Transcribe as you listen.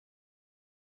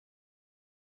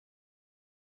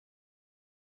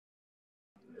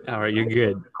All right, you're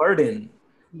good. Recording.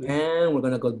 And we're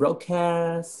gonna go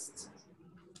broadcast.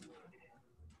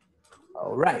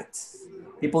 All right.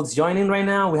 People's joining right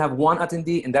now. We have one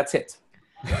attendee and that's it.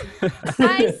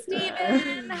 Hi,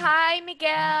 Steven. Hi,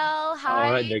 Miguel. Hi,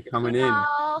 All right, they're coming in.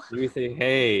 Kunal. Let me say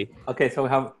hey. Okay, so we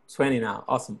have 20 now.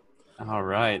 Awesome. All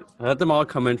right, let them all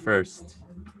come in first.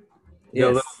 Get a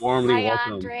Yes. little warmly Hi,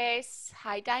 welcome. Andres.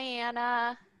 Hi,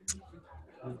 Diana.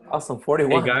 Awesome. Hey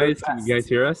 41. Very guys, can you fast. guys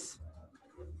hear us?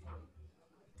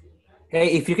 Hey,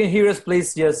 if you can hear us,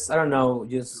 please just, I don't know,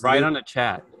 just Write on the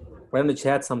chat. write in the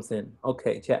chat something.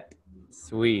 Okay, chat.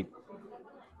 Sweet.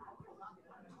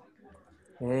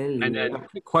 Hello. And then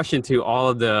quick question to all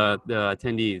of the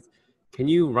attendees. Can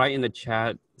you write in the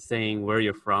chat saying where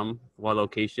you're from, what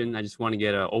location? I just want to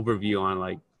get an overview on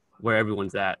like where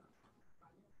everyone's at.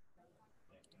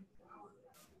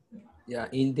 Yeah,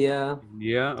 India,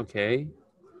 Yeah, okay.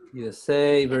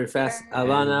 USA, very fast.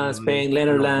 Havana, Spain,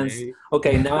 Netherlands. Norway.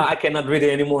 Okay, now I cannot read it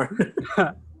anymore.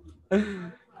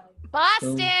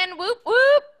 Boston. Whoop,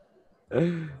 whoop.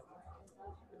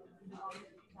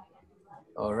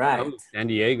 All right. Oh, San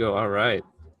Diego, all right.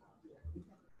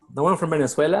 The one from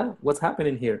Venezuela? What's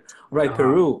happening here? All right,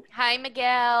 Peru. Hi,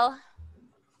 Miguel.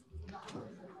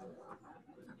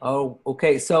 Oh,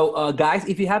 okay. So, guys,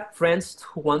 if you have friends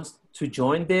who wants to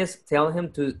join this, tell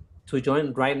him to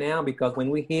join right now because when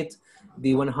we hit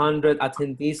the 100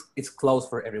 attendees, it's closed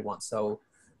for everyone. So,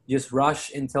 just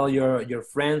rush and tell your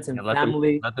friends and Yeah,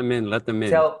 family. let them in.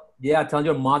 Tell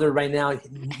your mother right now,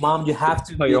 Mom, you have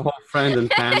to. Tell your whole friends and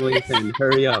families and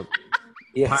hurry up.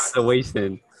 Yes. Time's a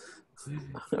wasting.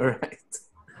 All right.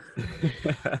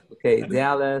 Okay,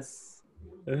 Dallas.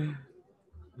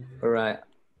 All right.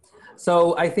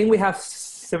 So I think we have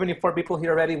 74 people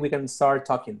here already. We can start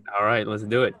talking. All right, let's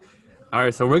do it. All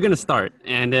right, so we're gonna start,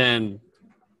 and then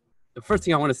the first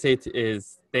thing I want to say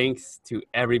is thanks to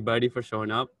everybody for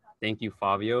showing up. Thank you,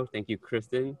 Fabio. Thank you,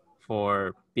 Kristen,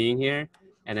 for being here,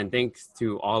 and then thanks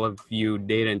to all of you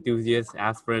data enthusiasts,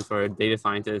 aspirants, or data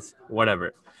scientists,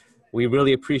 whatever. We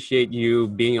really appreciate you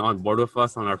being on board with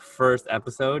us on our first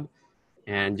episode.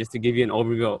 And just to give you an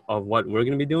overview of what we're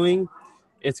going to be doing,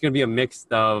 it's going to be a mix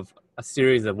of a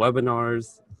series of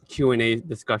webinars, Q&A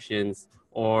discussions,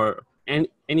 or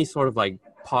any sort of like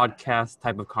podcast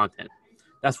type of content.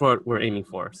 That's what we're aiming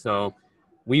for. So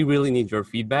we really need your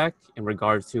feedback in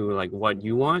regards to like what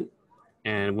you want,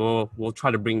 and we'll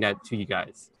try to bring that to you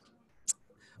guys.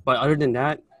 But other than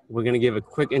that, we're going to give a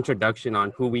quick introduction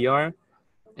on who we are,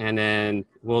 and then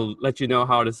we'll let you know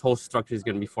how this whole structure is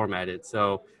going to be formatted.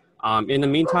 So in the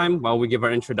meantime, while we give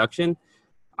our introduction,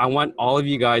 I want all of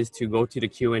you guys to go to the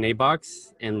Q&A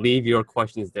box and leave your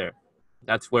questions there.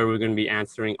 That's where we're going to be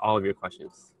answering all of your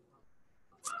questions.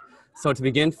 So to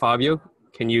begin, Fabio,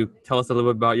 can you tell us a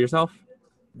little bit about yourself?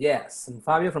 Yes, I'm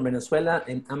Fabio from Venezuela,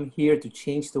 and I'm here to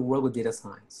change the world with data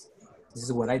science. This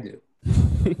is what I do.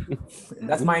 And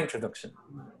that's my introduction.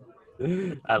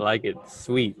 I like it.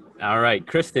 Sweet. All right,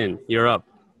 Kristen, you're up.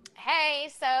 Hey,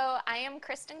 so I am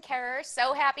Kristen Kerrer.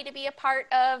 So happy to be a part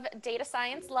of Data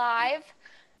Science Live.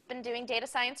 Been doing data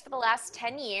science for the last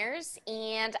 10 years,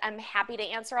 and I'm happy to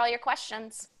answer all your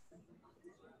questions.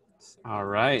 All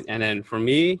right, and then for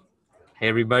me, hey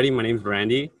everybody, my name's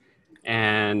Randy,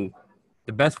 and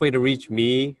the best way to reach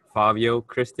me, Fabio,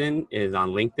 Kristen, is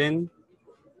on LinkedIn.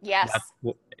 Yes.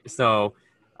 So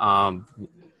I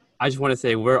just want to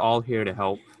say we're all here to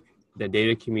help. The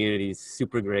data community is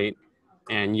super great,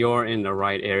 and you're in the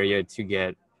right area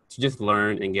to just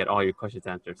learn and get all your questions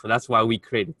answered. So that's why we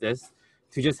created this,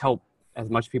 to just help as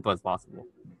much people as possible.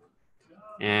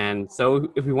 And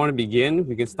so if we want to begin,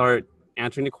 we can start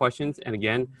answering the questions. And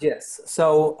again, yes.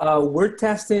 So we're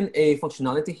testing a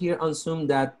functionality here on Zoom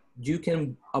that you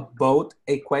can upvote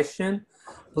a question.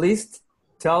 Please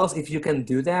tell us if you can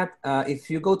do that. If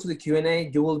you go to the Q&A,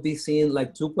 you will be seeing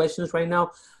like 2 questions right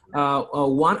now.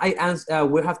 One I answer,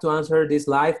 we have to answer this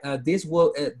live.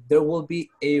 There will be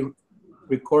a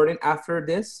recording after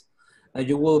this.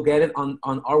 You will get it on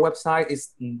our website.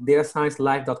 It's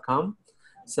datasciencelive.com.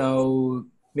 So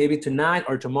maybe tonight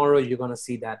or tomorrow, you're gonna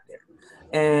see that there.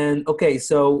 And okay,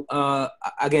 so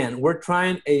again, we're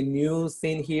trying a new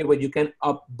thing here where you can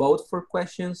upvote for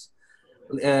questions.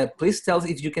 Please tell us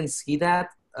if you can see that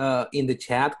in the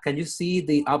chat. Can you see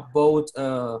the upvote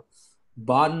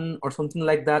button or something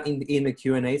like that in the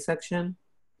Q&A section?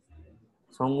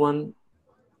 Someone,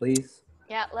 please.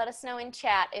 Yeah, let us know in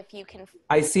chat if you can.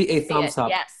 I see a thumbs up.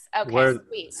 Yes. Okay,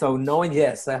 sweet. So knowing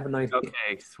yes, I have no idea.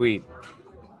 okay, sweet.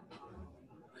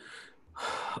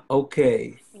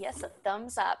 Okay. Yes, a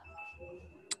thumbs up.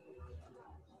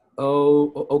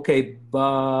 Oh, okay,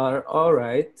 but all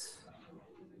right.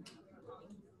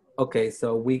 Okay,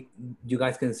 so you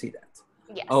guys can see that.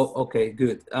 Yes. Oh, okay,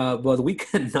 good. But we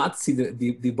cannot see the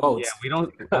Yeah, votes.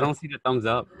 I don't see the thumbs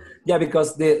up. Yeah,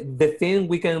 because the thing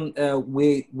we can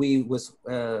we was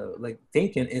like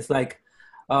thinking is like,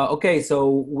 okay,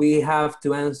 so we have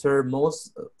to answer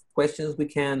most questions we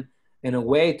can, in a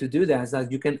way to do that is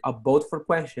that you can upvote for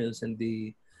questions, and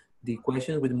the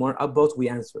questions with more upvotes we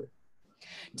answer.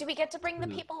 Do we get to bring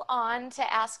the people on to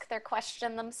ask their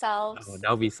question themselves? Oh, that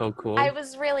would be so cool. I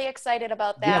was really excited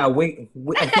about that. Yeah, I think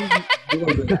we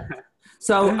will do that.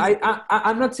 So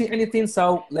I'm not seeing anything. So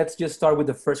let's just start with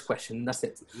the first question. That's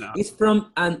it. No. It's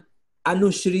from an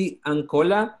Anushri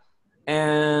Ankola,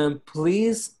 and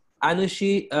please,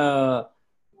 Anushri,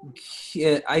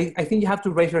 I think you have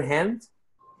to raise your hand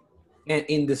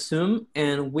in the Zoom,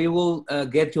 and we will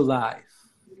get you live.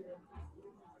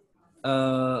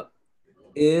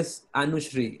 Is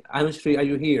Anushri? Anushri, are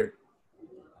you here?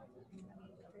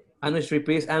 Anushri,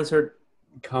 please answer.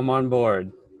 Come on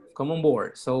board. Come on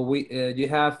board. So you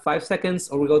have 5 seconds,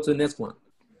 or we go to the next one.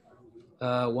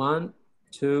 1,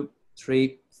 2,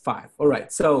 3, 5. All right.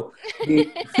 So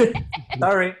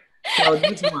sorry. So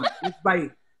this one is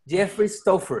by Jeffrey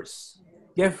Stoffers.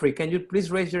 Jeffrey, can you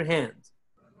please raise your hand?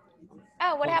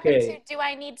 Oh, what happened to, do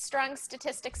I need strong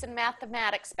statistics and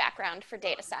mathematics background for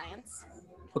data science?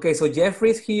 Okay, so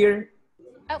Jeffrey's here.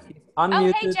 Oh,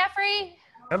 Unmuted. Hey, Jeffrey.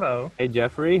 Hello, Hey,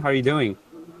 Jeffrey, how are you doing?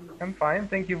 I'm fine.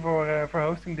 Thank you for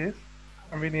hosting this.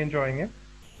 I'm really enjoying it.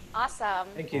 Awesome.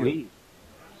 Thank you.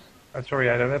 I'm sorry,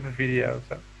 I don't have a video.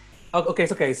 So, Oh, okay,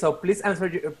 it's okay. So please answer.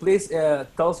 Please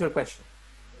tell us your question.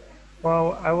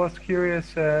 well, I was curious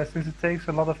since it takes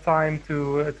a lot of time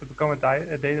to become a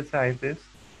data scientist.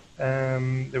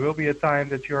 There will be a time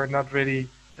that you're not really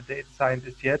a data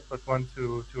scientist yet, but want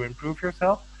to improve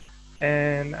yourself.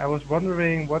 And I was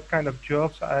wondering what kind of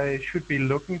jobs I should be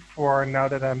looking for now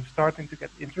that I'm starting to get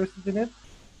interested in it,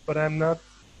 but I'm not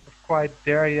quite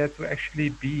there yet to actually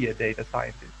be a data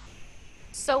scientist.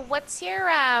 So what's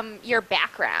your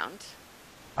background?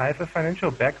 I have a financial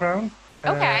background,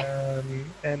 Okay.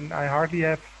 and I hardly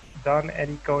have done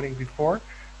any coding before.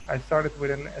 I started with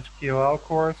an SQL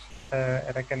course,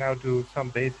 and I can now do some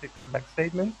basic select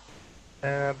statements,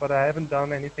 but I haven't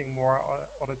done anything more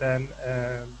other than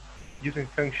using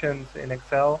functions in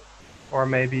Excel, or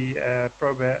maybe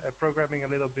programming a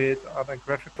little bit on a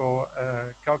graphical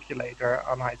calculator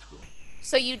on high school.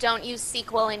 So you don't use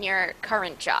SQL in your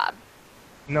current job?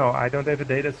 No, I don't have a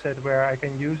data set where I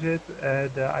can use it.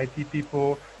 The IT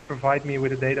people provide me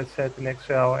with a data set in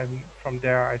Excel, and from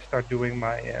there I start doing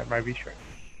my research.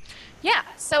 Yeah,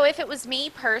 so if it was me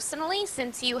personally,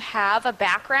 since you have a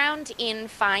background in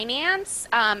finance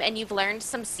and you've learned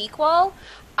some SQL,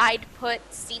 I'd put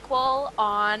SQL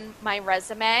on my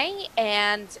resume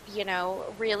and, you know,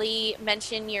 really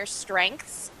mention your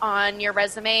strengths on your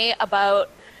resume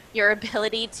about your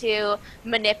ability to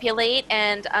manipulate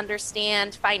and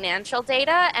understand financial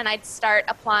data, and I'd start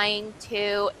applying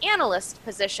to analyst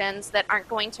positions that aren't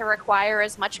going to require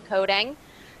as much coding,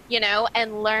 you know,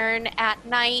 and learn at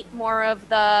night more of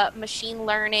the machine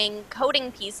learning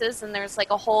coding pieces, and there's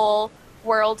like a whole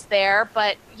world there.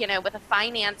 But, you know, with a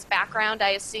finance background,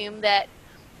 I assume that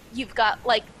you've got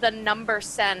like the number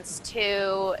sense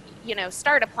to, you know,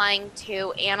 start applying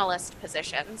to analyst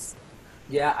positions.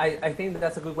 Yeah, I think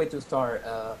that's a good way to start,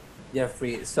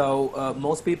 Jeffrey. So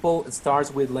most people starts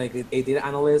with like a data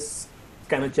analyst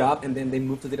kind of job, and then they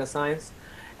move to data science.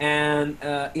 And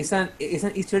it's an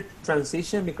easier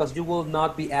transition because you will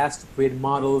not be asked to create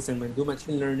models and do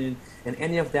machine learning and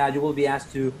any of that. You will be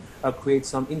asked to create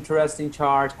some interesting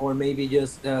charts, or maybe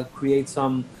just create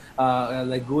some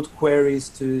like good queries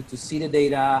to see the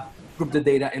data, group the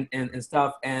data, and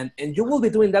stuff. And you will be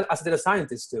doing that as a data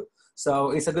scientist too.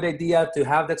 So it's a good idea to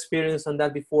have the experience on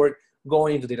that before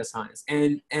going into data science.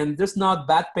 And there's not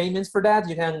bad payments for that.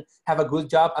 You can have a good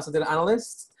job as a data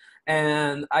analyst.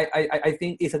 And I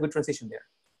think it's a good transition there.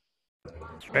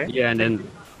 Okay. Yeah, and then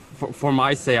for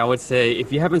my say, I would say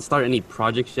if you haven't started any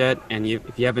projects yet, and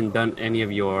if you haven't done any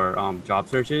of your job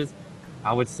searches,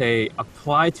 I would say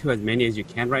apply to as many as you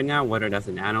can right now, whether that's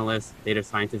an analyst, data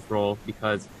scientist role,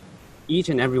 because each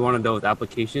and every one of those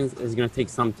applications is going to take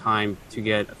some time to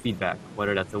get feedback,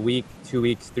 whether that's a week, 2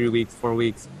 weeks, 3 weeks, 4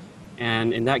 weeks.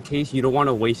 And in that case, you don't want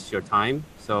to waste your time.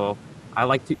 So I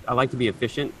like to be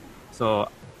efficient. So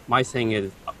my saying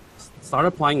is start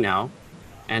applying now,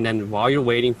 and then while you're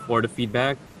waiting for the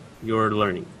feedback, you're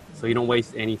learning. So you don't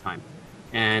waste any time.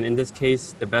 And in this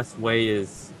case, the best way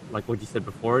is, like what you said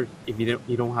before, if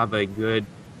you don't have a good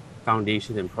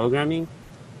foundation in programming,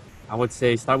 I would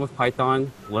say start with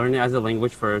Python, learn it as a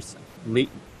language first,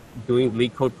 doing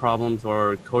leak code problems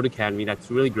or Code Academy,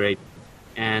 that's really great.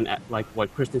 And like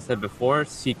what Kristen said before,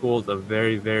 SQL is a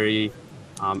very, very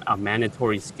a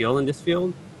mandatory skill in this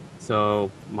field. So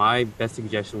my best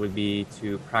suggestion would be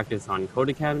to practice on Code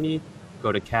Academy,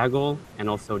 go to Kaggle, and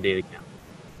also DataCamp.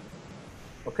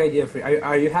 Okay, Jeffrey,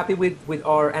 are you happy with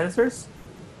our answers?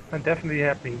 I'm definitely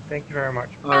happy. Thank you very much.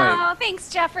 All right. Oh, thanks,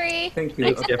 Jeffrey. Thank you.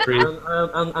 Thanks, Jeffrey.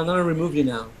 I'm gonna remove you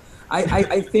now.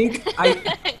 I think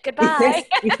Goodbye.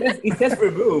 it says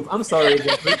remove. I'm sorry,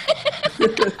 Jeffrey.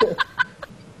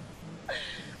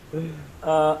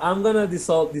 I'm gonna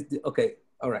dissolve this. Okay.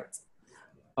 All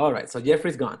right. So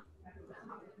Jeffrey's gone.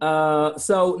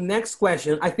 So next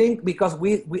question. I think because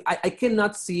I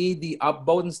cannot see the up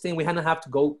buttons thing. We have to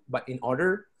go, but in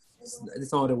order.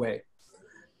 It's no other way.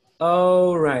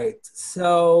 All right.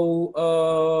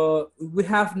 So we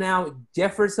have now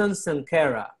Jefferson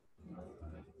Sankara.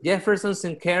 Jefferson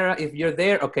Sankara, if you're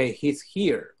there, okay, he's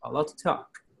here. Allowed to talk.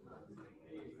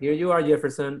 Here you are,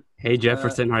 Jefferson. Hey,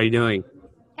 Jefferson, how are you doing?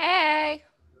 Hey.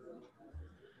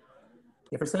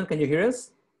 Jefferson, can you hear us?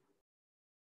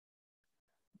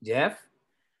 Jeff?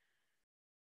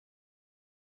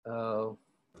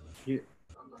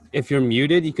 If you're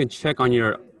muted, you can check on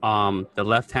your the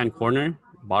left-hand corner,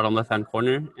 bottom left-hand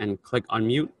corner, and click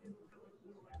unmute.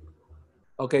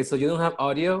 Okay, so you don't have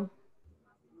audio?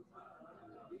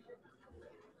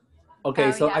 Okay,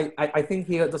 Oh, so yeah. I think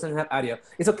he doesn't have audio.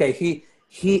 It's okay.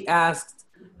 He asked,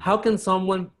 how can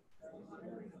someone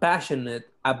passionate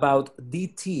about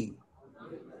DT?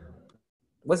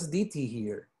 What's DT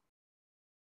here?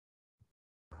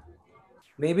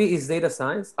 Maybe it's data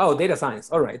science. Oh, data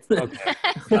science. All right. Okay.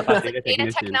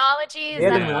 Data technology is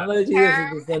Data that technology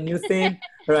term? is a new thing.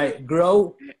 Right.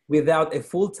 Grow without a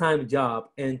full-time job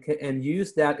and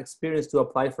use that experience to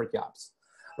apply for jobs.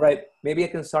 Right. Maybe I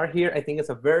can start here. I think it's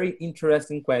a very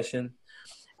interesting question.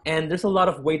 And there's a lot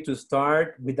of ways to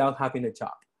start without having a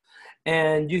job.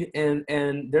 And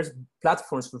there's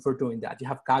platforms for doing that. You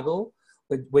have Kaggle,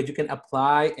 where you can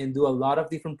apply and do a lot of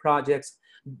different projects.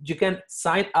 You can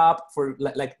sign up for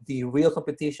like the real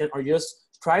competition, or just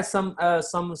try some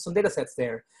data sets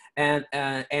there, and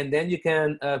then you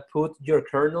can put your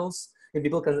kernels, and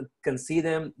people can see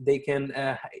them. They can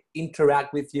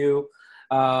interact with you.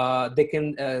 They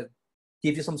can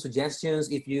give you some suggestions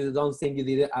if you don't think you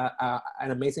did an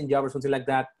amazing job or something like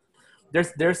that.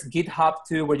 There's GitHub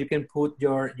too, where you can put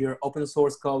your open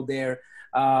source code there.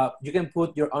 You can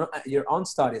put your own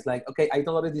studies. Like, okay, I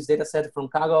downloaded this data set from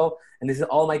Kaggle, and this is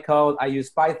all my code. I use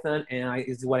Python, and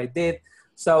this is what I did.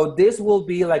 So this will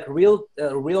be like real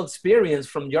experience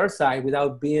from your side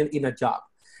without being in a job.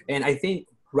 And I think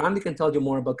Randy can tell you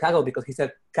more about Kaggle because he's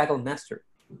a Kaggle master.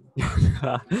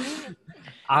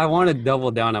 I want to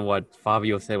double down on what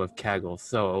Fabio said with Kaggle.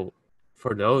 So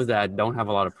for those that don't have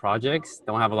a lot of projects,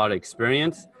 don't have a lot of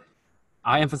experience,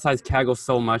 I emphasize Kaggle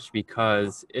so much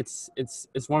because it's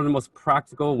one of the most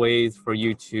practical ways for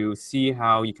you to see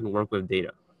how you can work with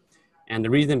data. And the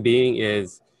reason being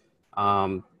is,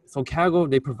 so Kaggle,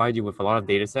 they provide you with a lot of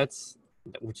data sets,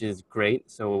 which is great.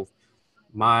 So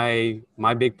my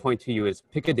big point to you is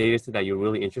pick a data set that you're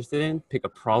really interested in, pick a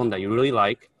problem that you really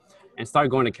like, and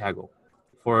start going to Kaggle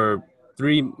for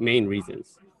three main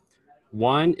reasons.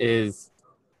 One is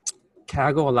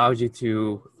Kaggle allows you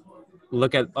to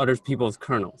look at other people's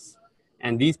kernels.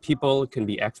 And these people can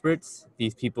be experts.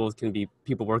 These people can be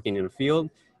people working in the field,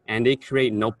 and they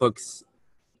create notebooks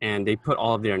and they put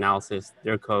all of their analysis,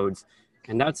 their codes.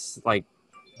 And that's like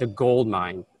the gold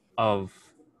mine of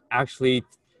actually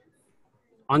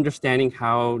understanding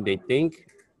how they think,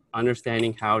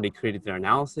 understanding how they created their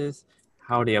analysis,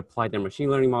 how they applied their machine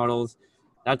learning models.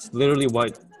 That's literally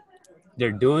what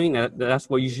they're doing. That's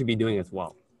what you should be doing as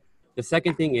well. The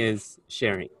second thing is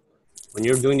sharing. When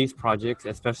you're doing these projects,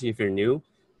 especially if you're new,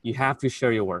 you have to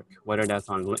share your work, whether that's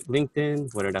on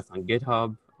LinkedIn, whether that's on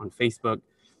GitHub, on Facebook,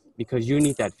 because you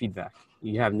need that feedback.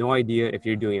 You have no idea if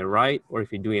you're doing it right or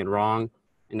if you're doing it wrong.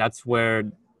 And that's where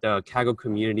the Kaggle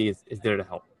community is there to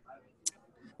help.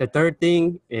 The third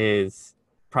thing is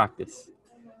practice.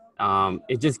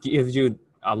 It just gives you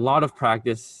a lot of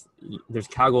practice. There's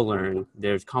Kaggle Learn,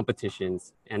 there's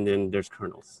competitions, and then there's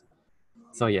kernels.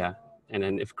 So yeah. And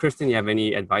then if Kristen, you have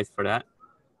any advice for that?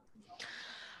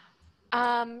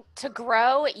 To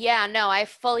grow, yeah, no, I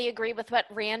fully agree with what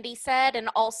Randy said. And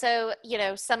also, you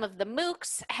know, some of the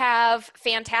MOOCs have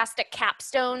fantastic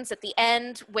capstones at the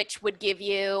end, which would give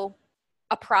you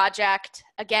a project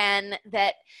again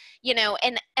that, you know,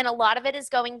 and a lot of it is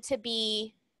going to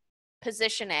be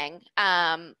positioning,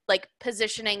 like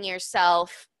positioning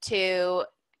yourself to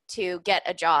get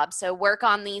a job. So work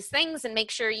on these things and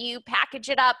make sure you package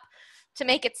it up to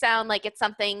make it sound like it's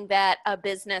something that a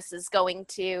business is going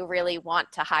to really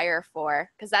want to hire for,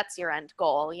 because that's your end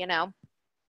goal, you know?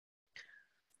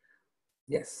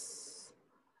 Yes.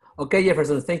 Okay,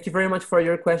 Jefferson, thank you very much for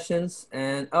your questions.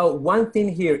 And oh, one thing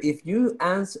here, if you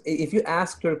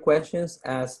ask your questions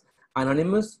as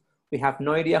anonymous, we have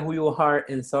no idea who you are,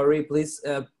 and sorry, please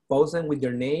post them with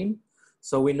your name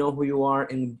so we know who you are,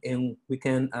 and we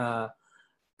can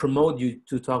promote you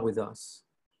to talk with us.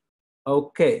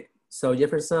 Okay, so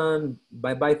Jefferson,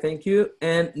 bye-bye, thank you.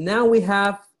 And now we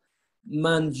have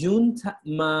Manjunath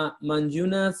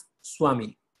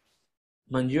Swami.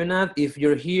 Manjunath, if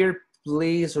you're here,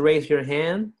 please raise your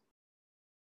hand.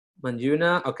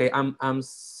 Manjuna, okay, I'm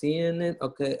seeing it.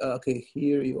 Okay, okay,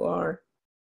 here you are.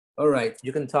 All right,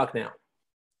 you can talk now.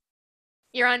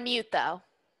 You're on mute though.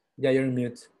 Yeah, you're on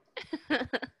mute.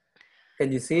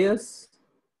 Can you see us?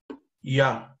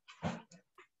 Yeah.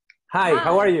 Hi,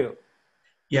 how are you?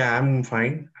 Yeah, I'm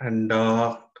fine. And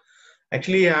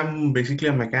actually, I'm basically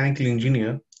a mechanical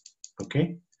engineer.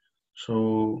 Okay.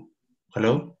 So,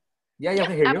 hello? Yeah, I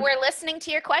can hear you. We're listening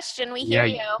to your question. We hear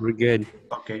you. We're good.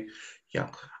 Okay. Yeah.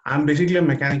 I'm basically a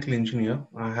mechanical engineer.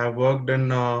 I have worked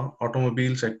in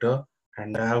automobile sector,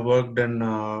 and I have worked in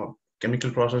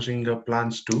chemical processing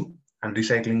plants too, and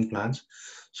recycling plants.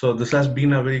 So this has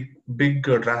been a very big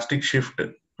drastic shift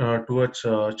towards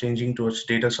changing towards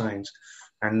data science.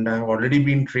 And I've already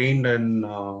been trained in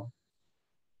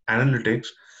analytics,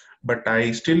 but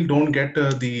I still don't get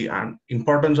the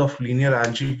importance of linear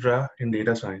algebra in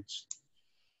data science.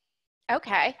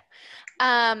 Okay.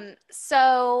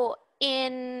 So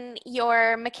in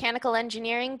your mechanical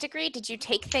engineering degree, did you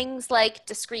take things like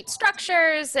discrete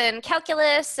structures and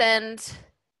calculus and?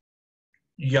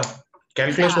 Yeah,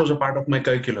 calculus was a part of my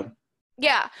curriculum.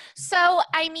 Yeah. So,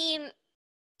 I mean,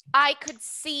 I could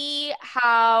see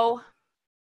how,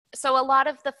 so a lot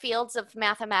of the fields of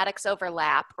mathematics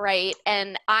overlap, right?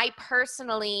 And I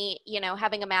personally, you know,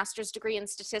 having a master's degree in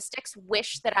statistics,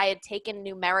 wish that I had taken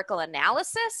numerical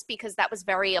analysis, because that was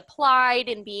very applied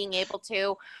in being able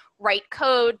to write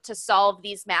code to solve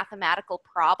these mathematical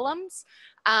problems.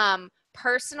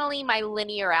 Personally, my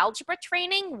linear algebra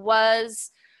training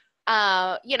was,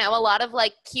 you know, a lot of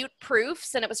like cute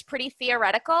proofs, and it was pretty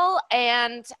theoretical.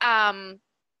 And,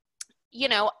 you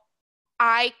know,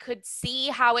 I could see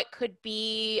how it could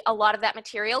be, a lot of that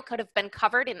material could have been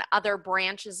covered in other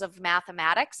branches of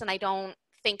mathematics. And I don't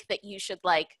think that you should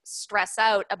like stress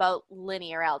out about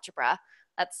linear algebra.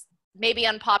 That's maybe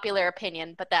unpopular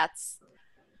opinion, but that's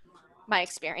my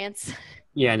experience.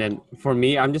 Yeah, and then for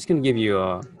me, I'm just going to give you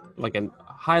a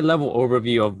high level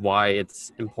overview of why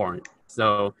it's important.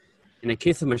 So in the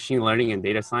case of machine learning and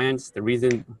data science, the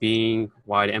reason being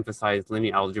why to emphasize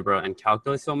linear algebra and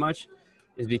calculus so much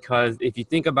is because if you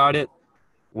think about it,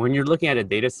 when you're looking at a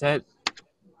data set,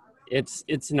 it's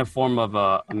in the form of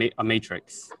a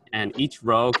matrix, and each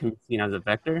row can be seen as a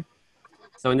vector.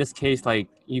 So in this case, like,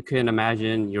 you can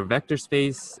imagine your vector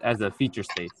space as a feature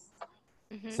space.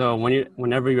 Mm-hmm. So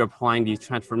whenever you're applying these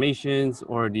transformations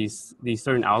or these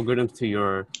certain algorithms to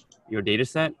your data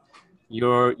set,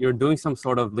 you're doing some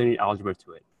sort of linear algebra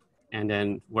to it. And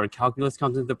then where calculus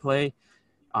comes into play,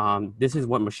 this is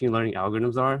what machine learning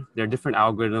algorithms are. They're different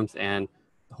algorithms, and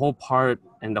the whole part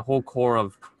and the whole core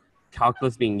of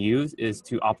calculus being used is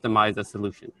to optimize a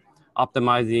solution.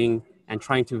 Optimizing and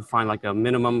trying to find like a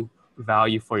minimum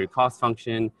value for your cost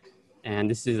function.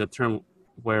 And this is a term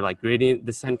where like gradient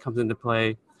descent comes into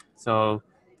play. So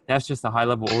that's just a high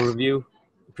level overview.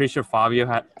 I'm pretty sure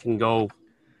Fabio can go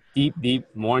deep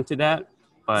more into that.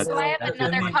 But so I have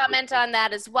another comment on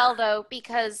that as well, though,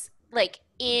 because like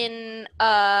in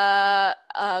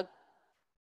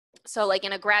so like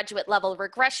in a graduate level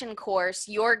regression course,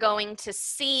 you're going to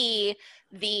see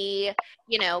the,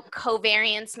 you know,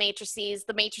 covariance matrices,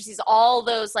 the matrices, all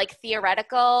those like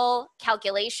theoretical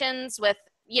calculations with,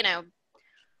 you know,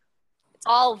 it's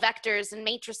all vectors and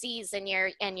matrices, and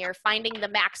you're finding the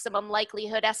maximum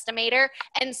likelihood estimator.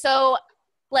 And so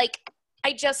like,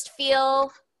 I just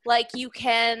feel like you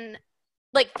can,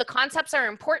 like, the concepts are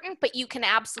important, but you can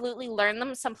absolutely learn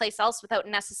them someplace else without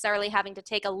necessarily having to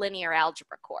take a linear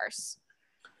algebra course.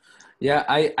 Yeah,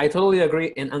 I totally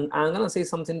agree. And I'm going to say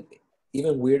something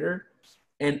even weirder.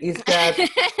 And it's that,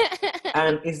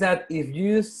 if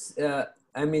you,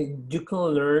 I mean, you can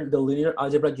learn the linear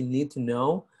algebra you need to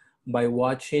know by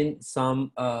watching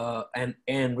some,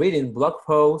 and reading blog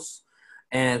posts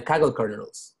and Kaggle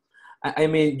kernels. I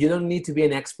mean, you don't need to be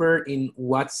an expert in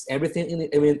what's everything in it.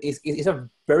 I mean, it's a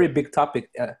very big topic,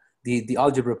 the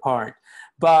algebra part.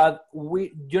 But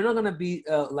you're not gonna be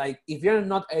like, if you're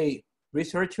not a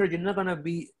researcher, you're not gonna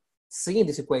be seeing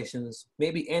these equations.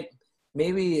 Maybe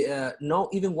maybe not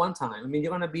even one time. I mean,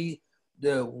 you're gonna be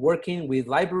working with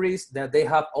libraries that they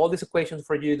have all these equations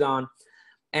for you done.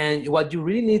 And what you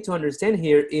really need to understand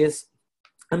here is,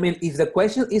 I mean, if the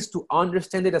question is to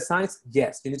understand data science,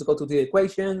 yes, you need to go to the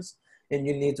equations and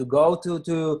you need to go to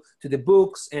the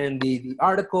books and the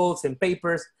articles and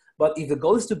papers. But if the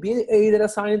goal is to be a data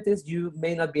scientist, you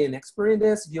may not be an expert in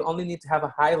this. You only need to have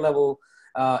a high level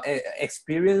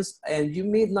experience, and you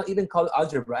may not even call it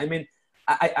algebra. I mean,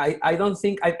 I don't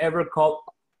think I've ever called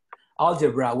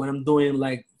algebra when I'm doing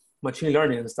like machine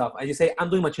learning and stuff. I just say I'm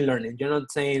doing machine learning. You're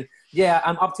not saying, yeah,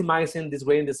 I'm optimizing this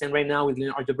gradient descent right now with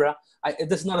linear algebra.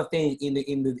 That's not a thing in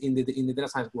the data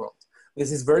science world.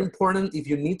 This is very important if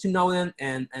you need to know them,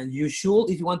 and you should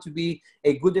if you want to be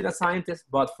a good data scientist.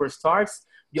 But for starts,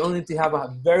 you only need to have a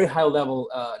very high level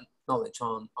knowledge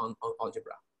on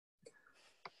algebra.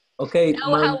 Okay.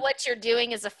 Know how what you're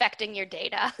doing is affecting your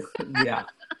data. Yeah.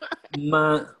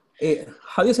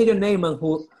 How do you say your name,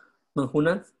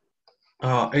 Manjunath?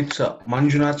 It's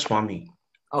Manjunath Swami.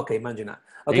 Okay, Manjunath.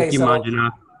 Okay, thank you,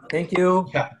 Manjunath. Thank you.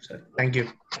 Yeah, sir. Thank you.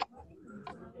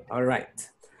 All right.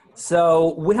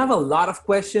 So we have a lot of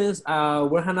questions.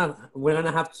 We're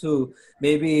gonna have to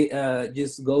maybe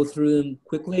just go through them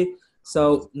quickly.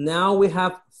 So now we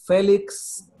have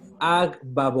Felix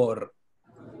Agbabor.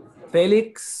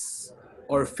 Felix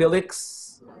or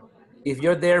Felix, if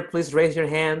you're there, please raise your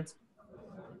hand.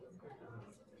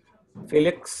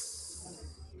 Felix.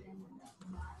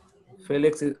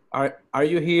 Felix, are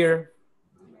you here?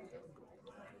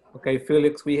 Okay,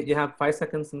 Felix, you have 5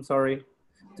 seconds. I'm sorry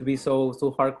to be so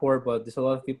hardcore, but there's a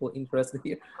lot of people interested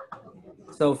here.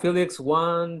 So Felix,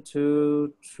 1,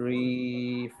 2,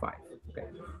 3, 5. Okay.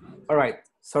 All right.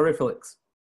 Sorry, Felix.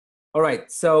 All right.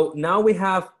 So now we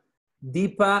have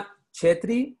Deepa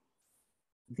Chetri.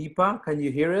 Deepa, can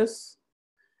you hear us?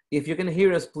 If you can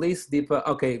hear us, please, Deepa.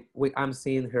 Okay, I'm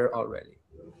seeing her already.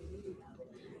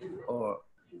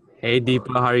 Hey,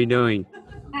 Deepa, how are you doing?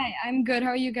 Hi, I'm good. How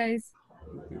are you guys?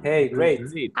 Hey, great.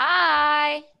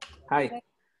 Hi. Hi.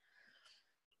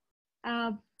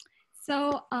 I'm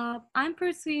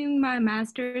pursuing my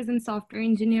master's in software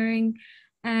engineering,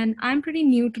 and I'm pretty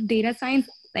new to data science.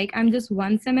 Like, I'm just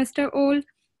 1 semester old.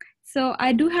 So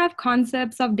I do have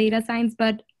concepts of data science,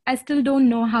 but I still don't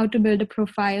know how to build a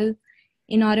profile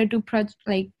in order to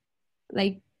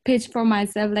pitch for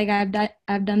myself. Like,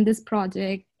 I've done this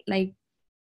project, like,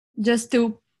 just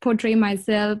to portray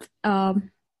myself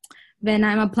when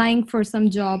I'm applying for some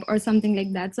job or something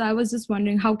like that. So I was just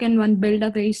wondering, how can one build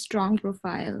a very strong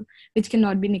profile which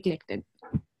cannot be neglected?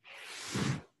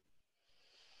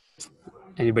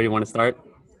 Anybody want to start?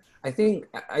 I think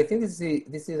this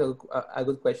is a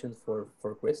good question for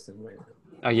Kristen right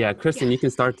now. Yeah, Kristen, you can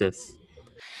start this.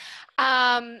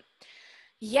 Yeah,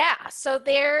 so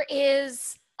there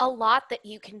is a lot that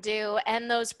you can do, and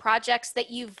those projects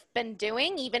that you've been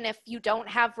doing, even if you don't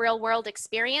have real world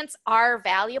experience, are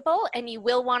valuable, and you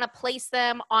will want to place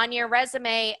them on your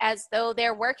resume as though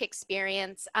they're work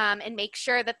experience, and make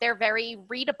sure that they're very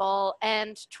readable,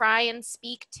 and try and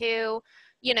speak to,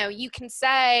 you can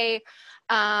say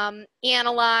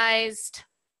analyzed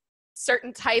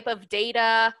certain type of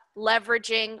data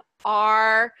leveraging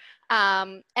R,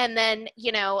 and then,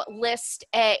 list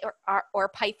or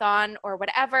Python or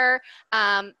whatever,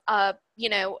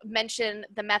 mention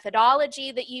the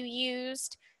methodology that you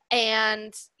used,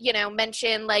 and,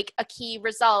 mention like a key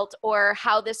result or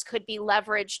how this could be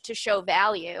leveraged to show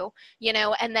value,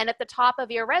 and then at the top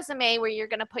of your resume where you're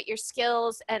going to put your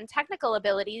skills and technical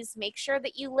abilities, make sure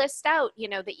that you list out,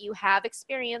 that you have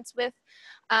experience with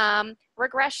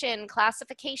regression,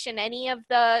 classification, any of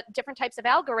the different types of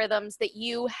algorithms that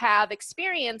you have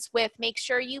experience with. Make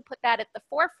sure you put that at the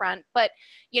forefront. But,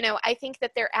 I think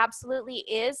that there absolutely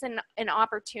is an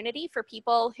opportunity for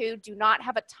people who do not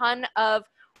have a ton of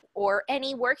or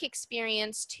any work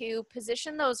experience to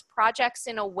position those projects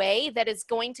in a way that is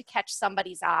going to catch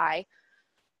somebody's eye.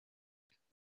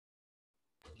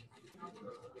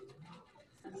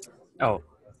 Oh,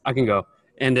 I can go.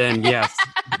 And then, yes.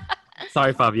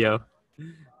 Sorry, Fabio.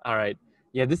 All right.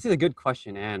 Yeah, this is a good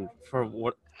question. And for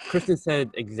what Kristen said,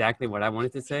 exactly what I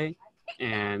wanted to say.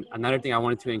 And another thing I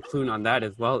wanted to include on that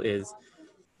as well is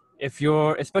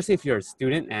especially if you're a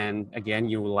student and again,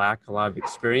 you lack a lot of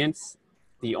experience,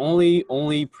 the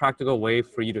only practical way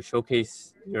for you to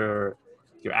showcase your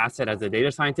asset as a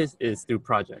data scientist is through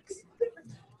projects.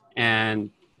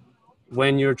 And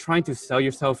when you're trying to sell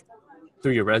yourself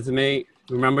through your resume,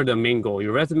 remember the main goal.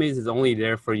 Your resume is only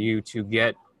there for you to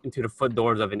get into the foot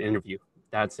doors of an interview.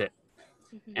 That's it.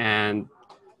 Mm-hmm. And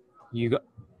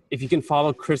if you can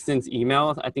follow Kristen's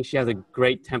email, I think she has a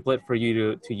great template for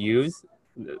you to use.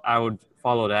 I would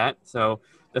follow that. So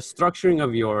the structuring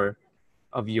of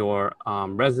your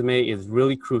resume is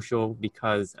really crucial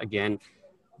because, again,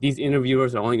 these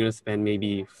interviewers are only going to spend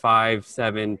maybe 5,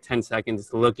 7, 10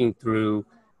 seconds looking through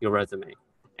your resume.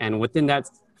 And within that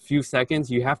few seconds,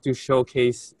 you have to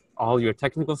showcase all your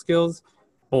technical skills,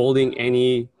 bolding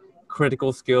any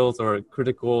critical skills or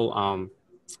critical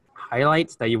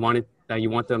highlights that you want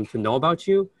them to know about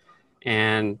you.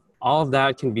 And all of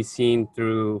that can be seen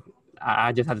through,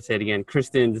 I just have to say it again,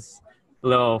 Kristen's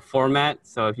little format.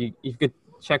 So if you could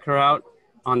check her out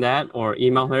on that or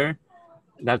email her,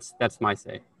 that's my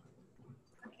say.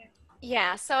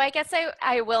 Yeah, so I guess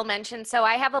I will mention, so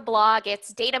I have a blog,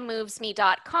 it's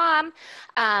datamovesme.com.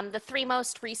 The 3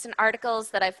 most recent articles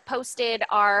that I've posted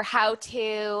are how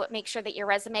to make sure that your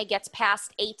resume gets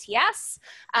past ATS,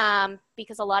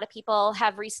 because a lot of people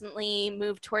have recently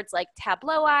moved towards like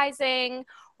tableauizing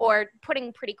or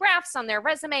putting pretty graphs on their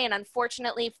resume, and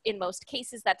unfortunately, in most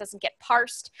cases, that doesn't get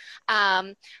parsed.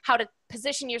 How to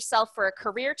position yourself for a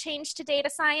career change to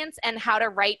data science, and how to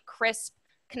write crisp,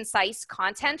 concise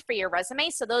content for your resume.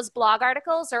 So those blog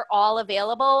articles are all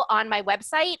available on my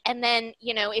website. And then,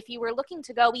 you know, if you were looking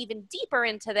to go even deeper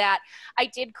into that, I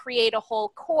did create a whole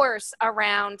course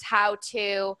around how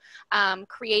to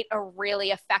create a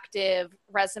really effective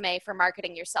resume for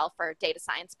marketing yourself for data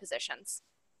science positions.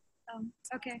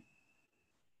 Okay.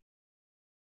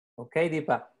 Okay,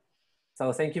 Deepa.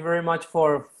 So thank you very much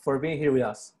for being here with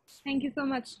us. Thank you so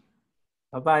much.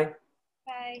 Bye-bye.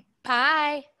 Bye.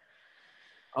 Bye.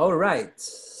 All right.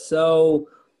 So,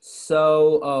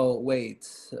 oh, wait.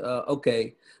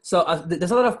 Okay. So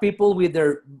there's a lot of people with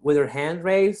their hand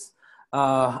raised.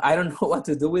 I don't know what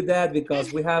to do with that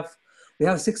because we have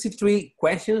 63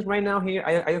 questions right now here.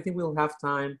 I don't think we'll have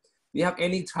time. Do you have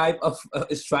any type of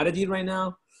strategy right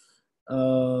now?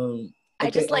 Okay. I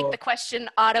just like the question,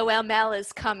 AutoML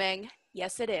is coming.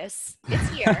 Yes, it is. It's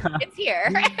here. It's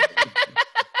here.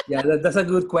 Yeah, that's a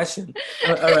good question.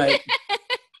 All right.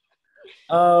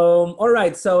 All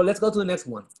right, so let's go to the next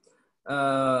one.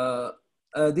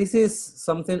 This is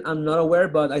something I'm not aware,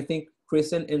 but I think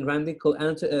Kristen and Randy could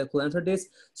answer this.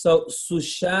 So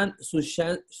Sushanban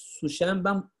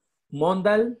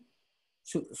Mondal,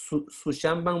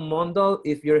 Sushanban Mondal,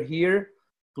 if you're here,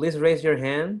 please raise your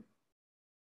hand.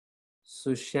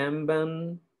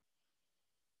 Sushanban,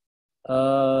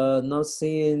 not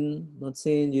seeing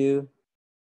you.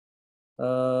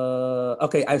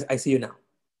 Okay, I see you now.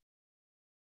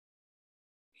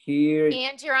 Here.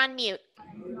 And you're on mute.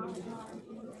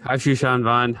 Hi,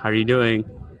 Shushan, how are you doing?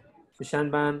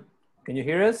 Sushanban, can you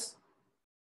hear us?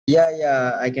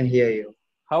 Yeah, I can hear you.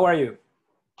 How are you?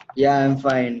 Yeah, I'm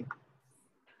fine.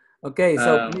 Okay,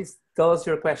 so please tell us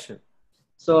your question.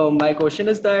 So my question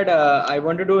is that I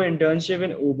want to do internship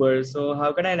in Uber. So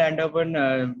how can I land up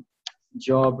a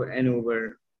job in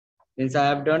Uber? Since I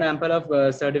have done ample of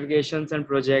certifications and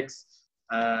projects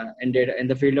in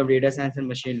the field of data science and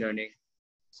machine learning.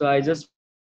 So I just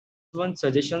want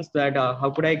suggestions that how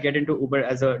could I get into Uber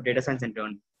as a data science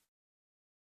intern?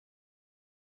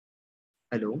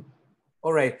 Hello.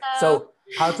 All right. So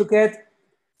how to get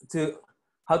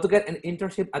an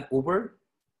internship at Uber?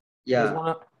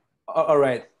 Yeah. All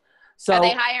right. So are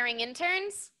they hiring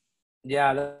interns?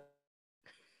 Yeah.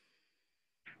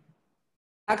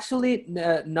 Actually,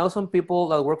 know some people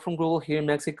that work from Google here in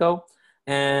Mexico,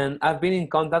 and I've been in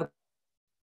contact with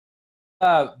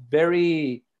a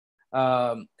very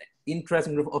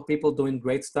interesting group of people doing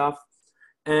great stuff.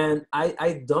 And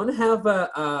I don't have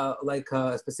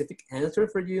a specific answer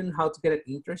for you on how to get an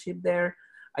internship there.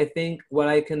 I think what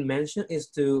I can mention is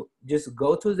to just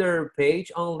go to their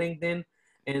page on LinkedIn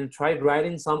and try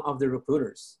writing some of the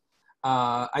recruiters.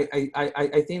 I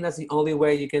think that's the only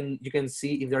way you can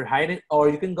see if they're hiring, or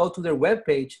you can go to their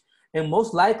webpage and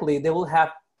most likely they will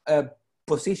have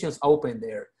positions open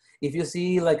there. If you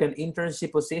see like an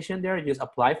internship position there, just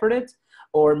apply for it,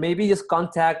 or maybe just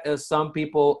contact some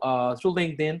people through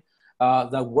LinkedIn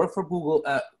that work for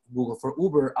for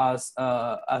Uber as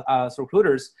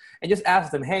recruiters, and just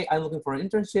ask them, hey, I'm looking for an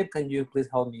internship. Can you please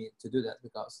help me to do that?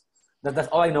 Because that's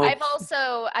all I know. I've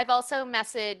also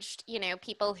messaged,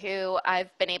 people who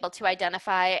I've been able to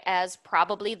identify as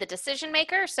probably the decision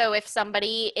maker. So if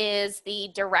somebody is the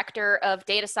director of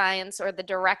data science or the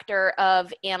director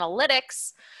of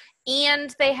analytics,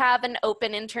 and they have an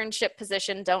open internship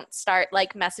position, don't start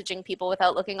like messaging people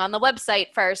without looking on the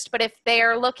website first. But if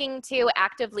they're looking to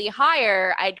actively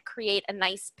hire, I'd create a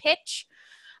nice pitch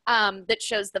that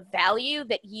shows the value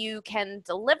that you can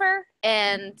deliver,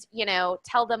 and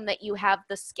tell them that you have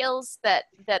the skills that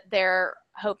they're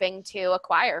hoping to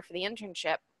acquire for the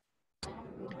internship.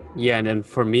 Yeah, and then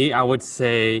for me, I would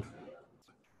say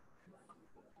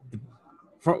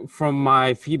from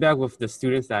my feedback with the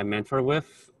students that I mentor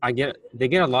with, they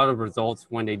get a lot of results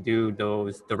when they do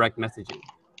those direct messaging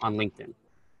on LinkedIn.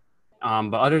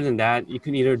 But other than that, you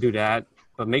can either do that,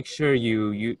 but make sure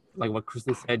you like what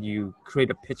Kristen said, you create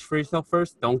a pitch for yourself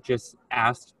first. Don't just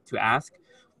ask to ask.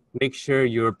 Make sure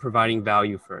you're providing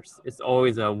value first. It's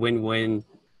always a win-win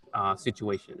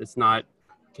situation. It's not,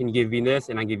 can you give me this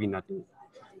and I give you nothing.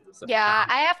 So, Yeah,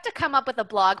 I have to come up with a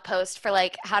blog post for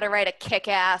like how to write a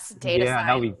kick-ass data yeah,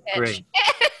 that would science be pitch.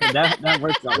 great. That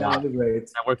works a Yeah, lot. that'd be great.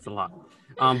 That works a lot.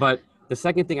 But the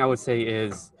second thing I would say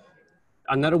is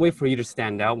another way for you to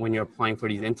stand out when you're applying for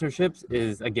these internships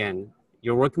is, again,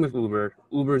 you're working with Uber.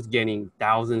 Uber's getting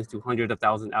thousands to hundreds of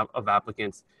thousands of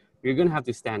applicants. You're going to have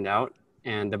to stand out.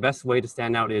 And the best way to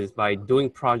stand out is by doing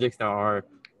projects that are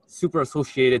super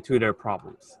associated to their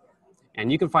problems. And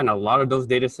you can find a lot of those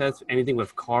data sets, anything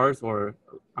with cars, or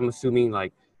I'm assuming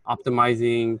like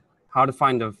optimizing how to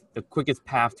find the quickest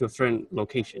path to a certain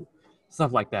location,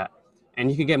 stuff like that. And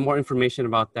you can get more information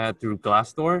about that through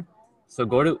Glassdoor. So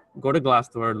go to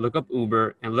Glassdoor, look up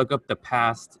Uber, and look up the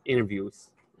past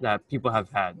interviews that people have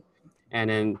had, and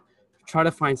then try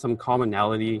to find some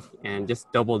commonality and just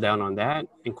double down on that.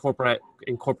 Incorporate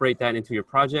that into your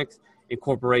projects.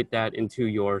 Incorporate that into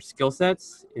your skill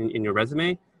sets in your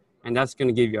resume, and that's going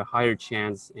to give you a higher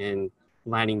chance in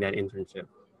landing that internship.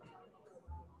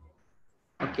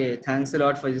 Okay, thanks a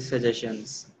lot for your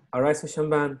suggestions. All right, so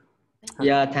Shamban.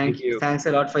 Yeah, Thank you. thanks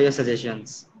a lot for your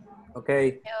suggestions.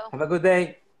 Okay. you. Have a good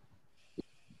day.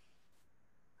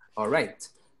 All right.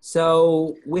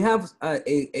 So we have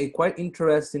a quite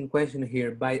interesting question here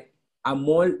by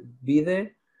Amol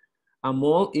Vide.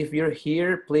 Amol, if you're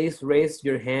here, please raise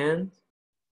your hand.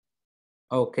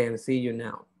 Okay, I see you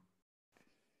now.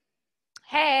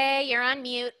 Hey, you're on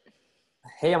mute.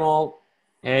 Hey, Amol.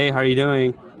 Hey, how are you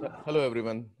doing? Hello,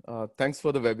 everyone. Thanks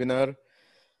for the webinar.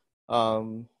 I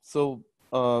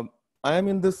am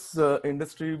in this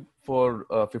industry for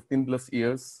 15 plus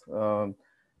years.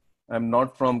 I'm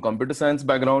not from computer science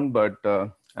background, but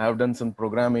I have done some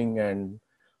programming and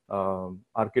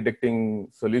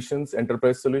architecting solutions,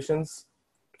 enterprise solutions.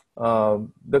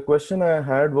 The question I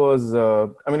had was,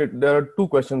 there are two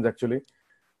questions actually.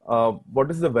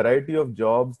 What is the variety of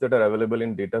jobs that are available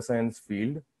in data science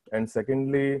field? And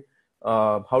secondly,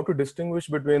 how to distinguish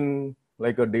between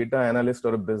like a data analyst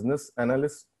or a business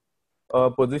analyst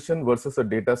position versus a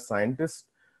data scientist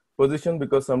position,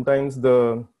 because sometimes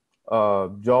the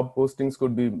job postings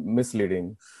could be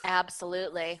misleading.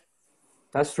 Absolutely.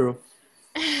 That's true.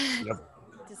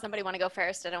 Does somebody want to go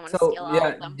first? I don't want to So steal all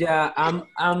of them. yeah, I'm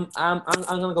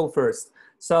gonna go first.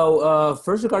 So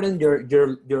first, regarding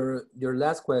your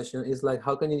last question, is like,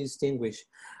 how can you distinguish?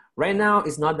 Right now,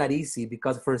 it's not that easy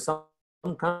because for some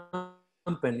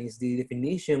companies, the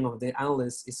definition of the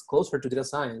analyst is closer to data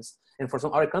science, and for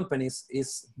some other companies,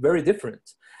 it's very different.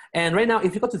 And right now,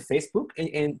 if you go to Facebook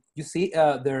and you see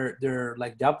their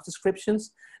like job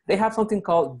descriptions, they have something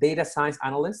called data science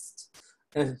analysts,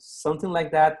 something like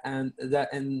that, and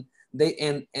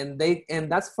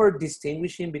that's for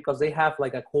distinguishing, because they have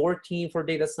like a core team for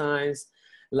data science,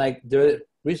 like they're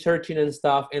researching and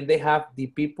stuff, and they have the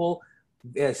people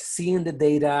seeing the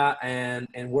data and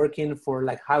working for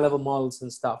like high level models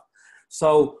and stuff.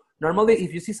 So normally,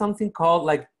 if you see something called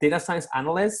like data science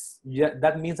analysts,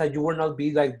 that means that you will not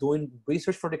be like doing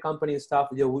research for the company and stuff.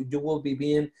 You will be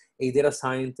being a data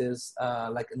scientist,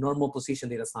 like a normal position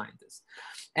data scientist.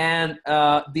 And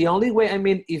the only way, I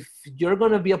mean, if you're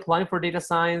going to be applying for data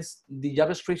science, the job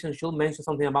description should mention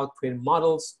something about creating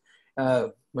models,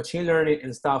 machine learning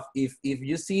and stuff. If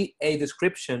you see a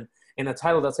description and a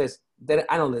title that says data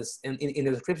analyst, and in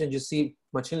the description you see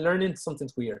machine learning,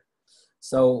 something's weird.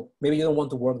 So maybe you don't want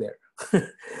to work there.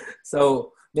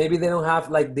 So maybe they don't have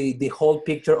like the whole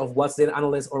picture of what's data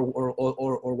analyst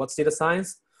or what's data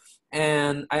science.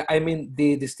 And I mean,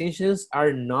 the distinctions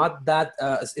are not that,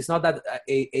 it's not that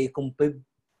a complete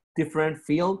different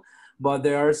field, but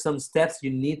there are some steps you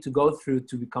need to go through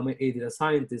to become a data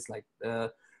scientist, like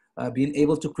being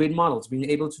able to create models, being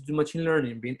able to do machine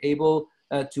learning, being able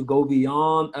to go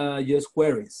beyond just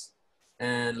queries,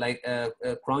 and like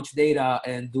crunch data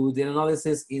and do the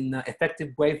analysis in an effective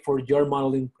way for your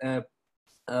modeling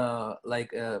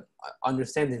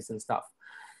understandings and stuff.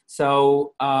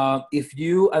 So if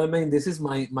you, I mean, this is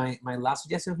my last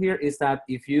suggestion here, is that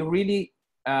if you really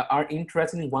are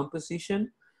interested in one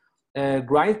position,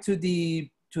 write to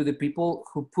the people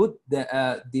who put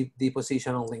the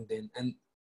position on LinkedIn. And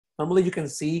normally you can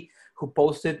see who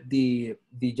posted the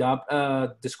job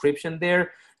description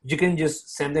there. You can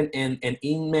just send them an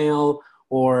email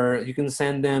or you can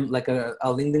send them like a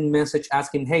LinkedIn message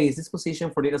asking, hey, is this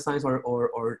position for data science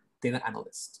or data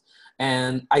analyst?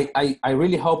 And I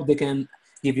really hope they can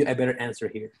give you a better answer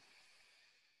here.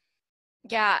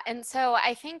 Yeah, and so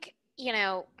I think, you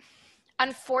know,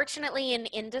 unfortunately in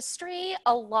industry,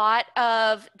 a lot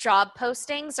of job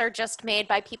postings are just made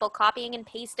by people copying and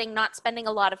pasting, not spending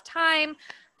a lot of time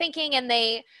thinking, and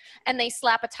they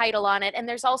slap a title on it. And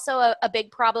there's also a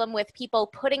big problem with people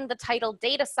putting the title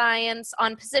data science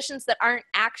on positions that aren't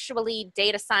actually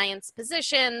data science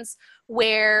positions,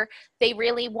 where they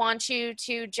really want you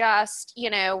to just, you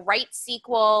know, write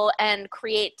SQL and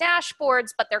create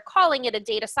dashboards, but they're calling it a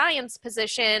data science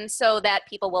position so that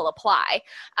people will apply.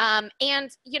 And,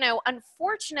 you know,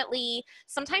 unfortunately,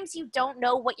 sometimes you don't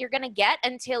know what you're going to get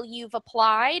until you've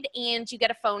applied and you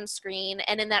get a phone screen.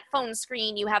 And in that phone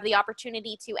screen, you have the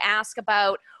opportunity to ask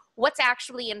about what's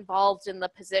actually involved in the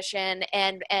position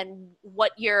and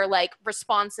what your like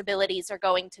responsibilities are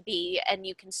going to be, and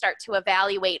you can start to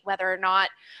evaluate whether or not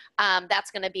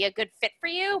that's going to be a good fit for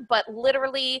you. But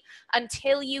literally,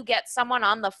 until you get someone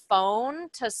on the phone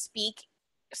to speak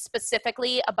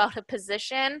specifically about a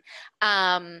position,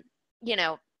 you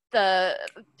know, the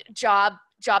job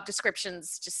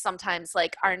descriptions just sometimes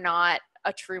like are not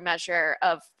a true measure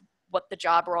of what the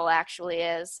job role actually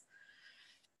is.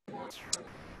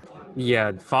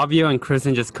 Yeah, Fabio and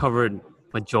Kristen just covered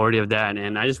majority of that,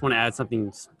 and I just want to add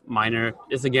something minor.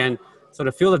 Is again, so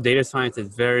the field of data science is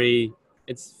very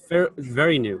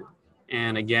new,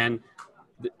 and again,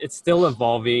 it's still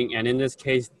evolving. And in this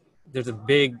case, there's a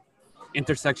big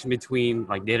intersection between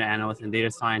like data analysts and data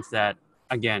science that,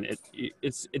 again,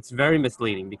 it's very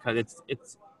misleading because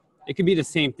it could be the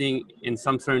same thing in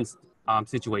some certain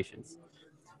situations.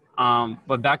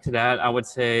 But back to that, I would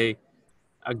say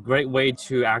a great way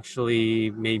to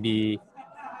actually maybe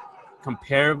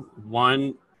compare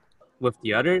one with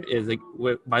the other is like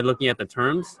by looking at the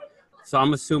terms. So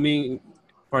I'm assuming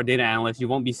for a data analyst, you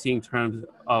won't be seeing terms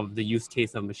of the use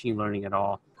case of machine learning at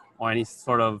all, or any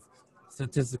sort of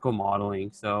statistical modeling.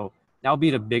 So that'll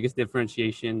be the biggest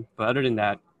differentiation. But other than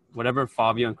that, whatever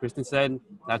Fabio and Kristen said,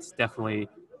 that's definitely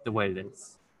the way it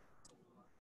is.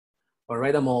 All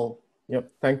right, Amol.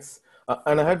 Yep, thanks.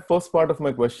 And I had first part of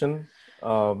my question.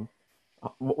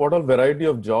 What all variety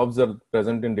of jobs are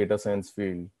present in data science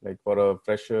field? Like for a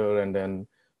fresher and then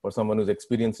for someone who's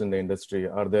experienced in the industry,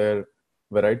 are there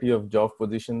variety of job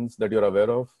positions that you're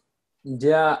aware of?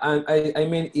 Yeah, I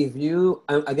mean, if you,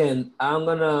 again, I'm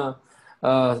gonna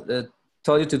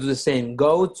tell you to do the same.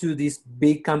 Go to these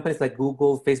big companies like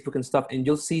Google, Facebook, and stuff, and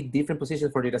you'll see different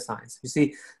positions for data science. You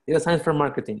see data science for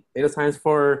marketing, data science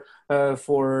for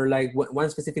like one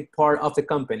specific part of the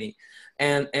company,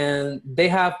 and they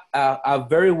have a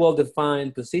very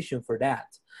well-defined position for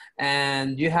that.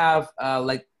 And you have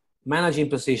like managing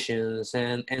positions,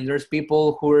 and there's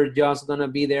people who are just gonna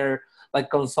be there like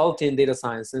consulting data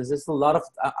science. And there's a lot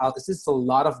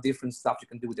of different stuff you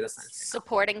can do with data science.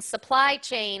 Supporting supply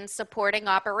chain, supporting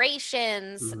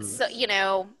operations, so, you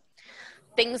know,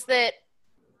 things that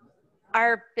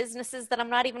are businesses that I'm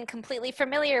not even completely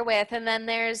familiar with. And then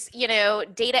there's, you know,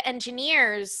 data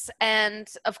engineers, and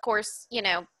of course, you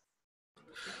know,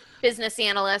 business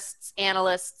analysts,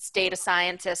 data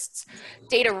scientists,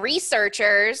 data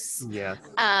researchers. Yeah.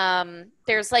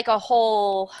 There's like a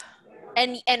whole,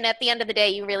 and at the end of the day,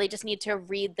 you really just need to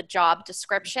read the job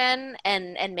description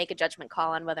and make a judgment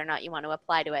call on whether or not you want to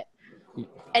apply to it.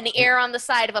 And err on the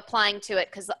side of applying to it,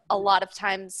 because a lot of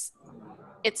times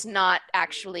it's not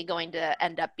actually going to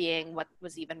end up being what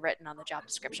was even written on the job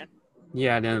description.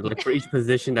 Yeah, and then like for each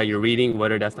position that you're reading,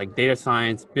 whether that's like data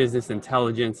science, business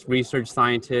intelligence, research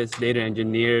scientists, data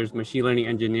engineers, machine learning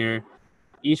engineer,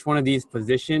 each one of these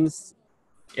positions,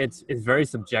 it's very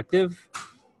subjective,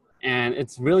 and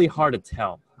it's really hard to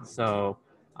tell. So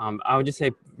I would just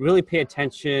say really pay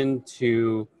attention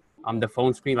to the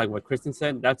phone screen, like what Kristen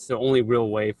said. That's the only real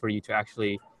way for you to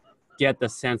actually get the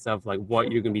sense of like what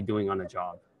you're going to be doing on a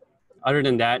job. Other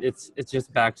than that, it's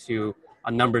just back to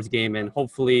a numbers game, and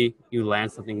hopefully you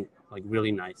land something like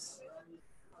really nice.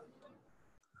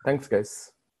 Thanks,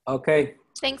 guys. Okay.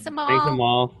 Thanks, Amol. Thanks,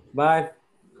 Amol. Bye.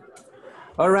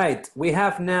 All right. We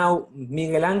have now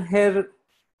Miguel Angel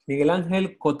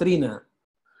Cotrina.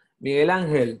 Miguel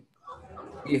Angel,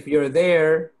 if you're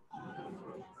there,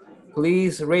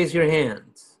 please raise your hand.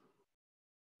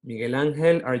 Miguel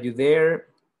Angel, are you there?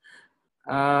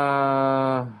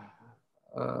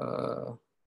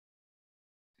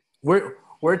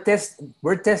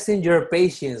 We're testing your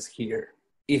patience here.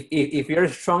 If you're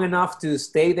strong enough to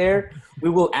stay there, we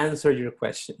will answer your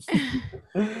question.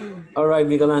 All right,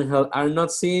 Miguel Angel, I'm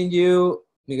not seeing you.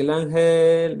 Miguel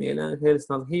Angel is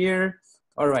not here.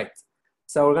 All right.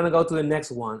 So we're going to go to the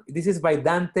next one. This is by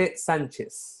Dante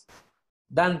Sanchez.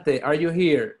 Dante, are you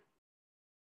here?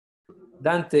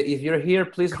 Dante, if you're here,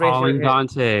 please raise your hand.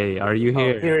 Dante, are you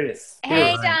here? Oh, here it is.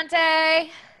 Hey, Dante.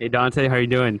 Hey, Dante, how are you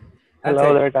doing?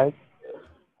 Hello there, guys.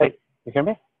 Hey, you hear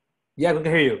me? Yeah, we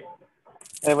can hear you.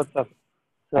 Hey, what's up?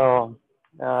 So,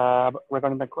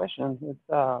 regarding my question,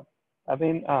 it's I've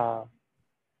been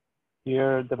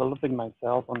here developing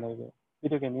myself on the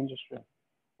video game industry,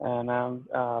 and I'm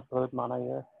a product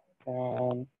manager,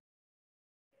 and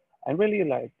I really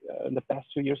like in the past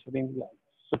 2 years I've been like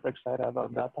super excited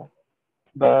about data,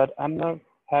 but I'm not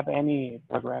have any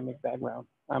programming background.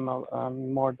 I'm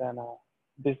more than a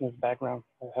business background.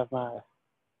 I have my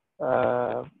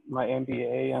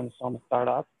MBA and some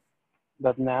startups,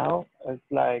 but now it's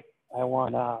like I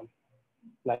want to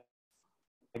like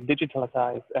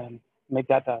digitalize and make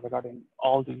data regarding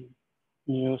all the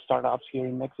new startups here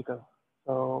in Mexico.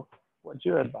 So what's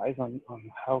your advice on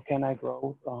how can I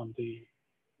grow on the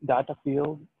data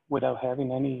field without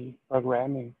having any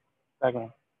programming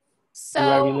background? So, do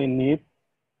I really need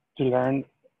to learn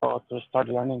or to start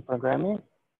learning programming?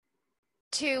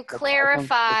 To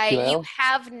clarify, you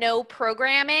have no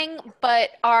programming,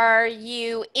 but are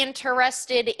you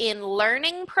interested in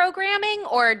learning programming,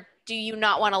 or do you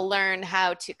not want to learn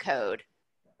how to code?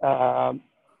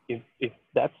 If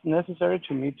that's necessary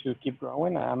to me to keep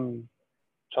growing, I'm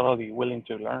totally willing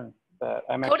to learn. But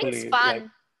I'm Coding's actually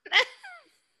fun.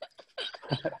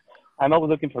 Like, I'm always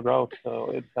looking for growth,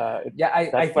 so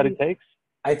that's what it takes.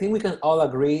 I think we can all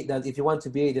agree that if you want to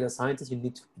be a data scientist, you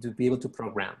need to be able to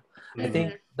program. Mm-hmm. I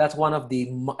think that's one of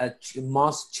the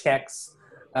most checks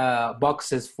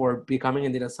boxes for becoming a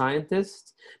data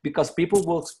scientist, because people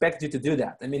will expect you to do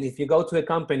that. I mean, if you go to a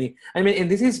company, I mean, and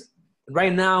this is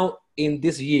right now in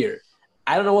this year.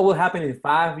 I don't know what will happen in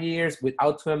 5 years with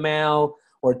AutoML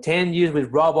or 10 years with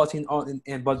robots,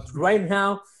 but right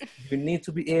now you need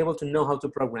to be able to know how to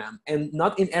program, and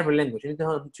not in every language. You need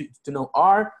to know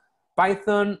R,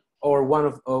 Python, or one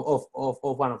of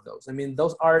one of those. I mean,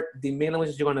 those are the main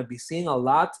languages you're going to be seeing a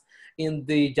lot in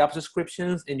the job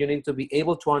descriptions, and you need to be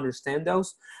able to understand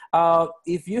those.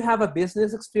 If you have a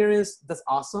business experience, that's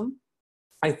awesome.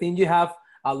 I think you have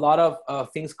a lot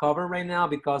of things covered right now,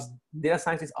 because data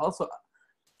science is also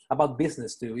about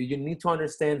business too. You need to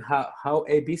understand how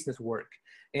a business works.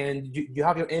 And you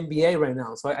have your MBA right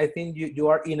now. So I think you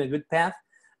are in a good path.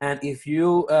 And if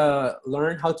you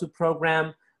learn how to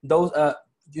program, those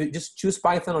you just choose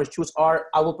Python or choose R.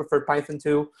 I will prefer Python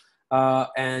too,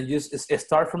 and just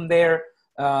start from there.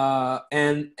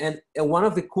 And one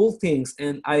of the cool things,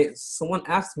 and someone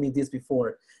asked me this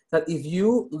before, that if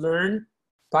you learn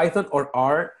Python or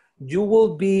R, you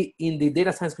will be in the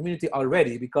data science community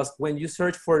already, because when you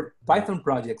search for Python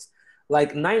projects,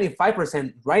 like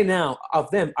 95% right now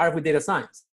of them are with data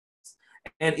science.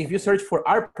 And if you search for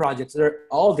R projects, they're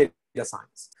all data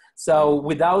science. So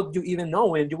without you even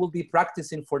knowing, you will be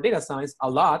practicing for data science a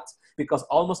lot, because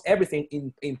almost everything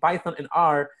in Python and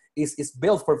R is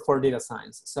built for data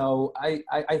science. So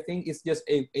I think it's just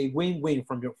a win-win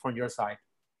from your side.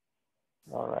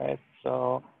 All right.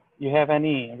 So you have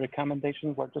any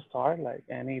recommendations where to start, like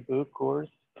any book, course,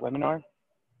 webinar?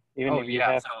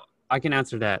 So I can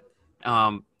answer that.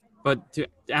 But to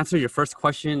answer your first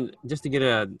question, just to get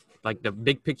the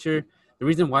big picture, the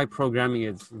reason why programming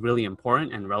is really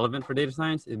important and relevant for data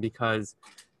science is because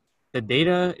the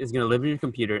data is going to live in your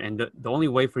computer, and the only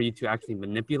way for you to actually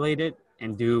manipulate it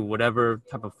and do whatever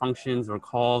type of functions or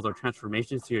calls or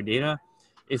transformations to your data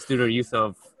is through the use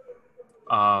of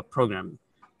programming.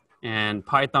 And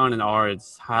Python and R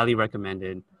is highly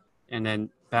recommended. And then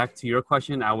back to your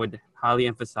question, I would highly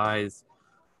emphasize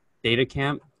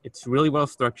DataCamp. It's really well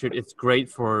structured. It's great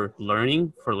for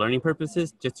learning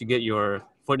purposes, just to get your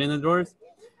foot in the doors.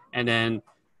 And then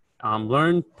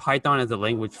learn Python as a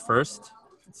language first.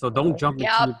 So don't jump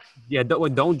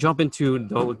into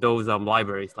those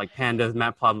libraries like Pandas,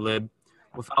 Matplotlib,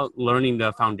 without learning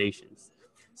the foundations.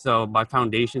 So by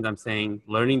foundations, I'm saying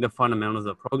learning the fundamentals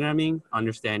of programming,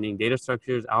 understanding data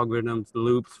structures, algorithms,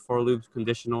 loops, for loops,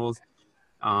 conditionals.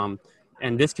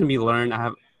 And this can be learned. I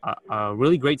have a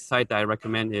really great site that I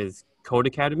recommend is Code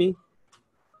Academy.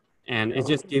 And it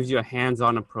just gives you a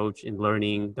hands-on approach in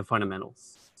learning the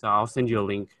fundamentals. So I'll send you a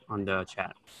link on the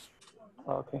chat.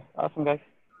 Okay, awesome, guys.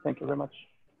 Thank you very much.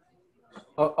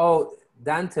 Oh,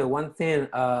 Dante, one thing,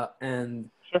 and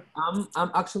sure.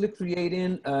 I'm actually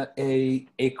creating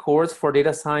a course for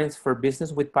data science for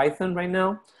business with Python right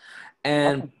now,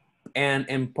 and awesome.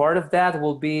 and part of that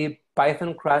will be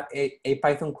a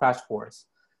Python crash course.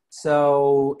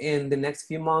 So in the next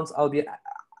few months, I'll be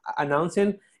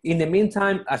announcing. In the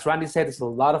meantime, as Randy said, there's a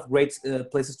lot of great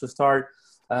places to start.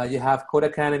 You have Code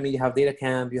Academy, you have Data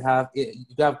Camp, you have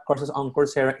courses on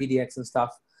Coursera, EDX, and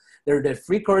stuff. They're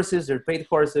free courses, they're paid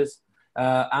courses.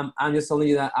 I'm just telling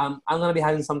you that I'm gonna be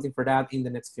having something for that in the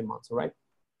next few months. All right.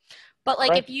 But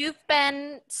like, Right. if you've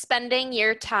been spending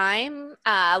your time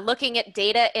looking at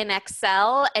data in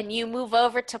Excel and you move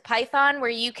over to Python where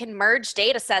you can merge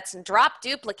data sets and drop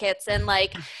duplicates and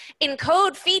like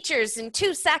encode features in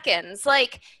 2 seconds,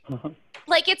 like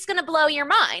it's going to blow your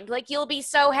mind. Like, you'll be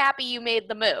so happy you made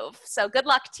the move. So good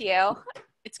luck to you.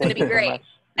 It's going to be Thank you so great. much.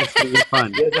 It's gonna be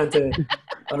fun. Yes, Dante.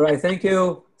 All right. Thank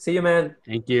you. See you, man.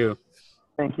 Thank you.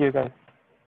 Thank you, guys.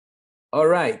 All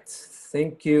right.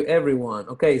 Thank you, everyone.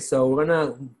 Okay, so we're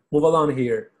gonna move along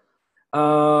here.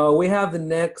 We have the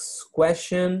next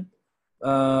question,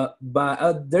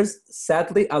 but there's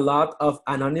sadly a lot of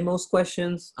anonymous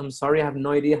questions. I'm sorry, I have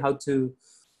no idea how to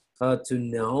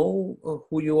know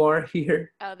who you are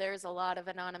here. Oh, there's a lot of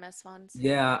anonymous ones.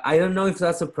 Yeah, I don't know if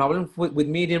that's a problem with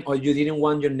Medium or you didn't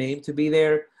want your name to be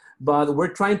there, but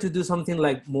we're trying to do something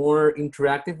like more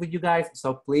interactive with you guys.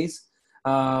 So please,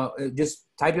 just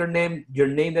type your name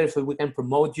there so we can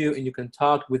promote you and you can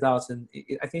talk with us. And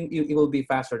I think it will be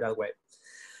faster that way.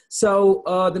 So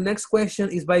the next question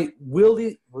is by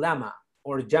Willie Lama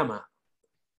or Jama.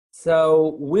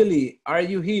 So Willie, are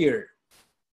you here?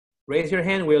 Raise your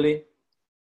hand, Willie.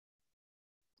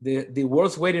 The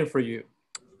world's waiting for you.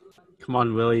 Come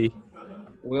on, Willie.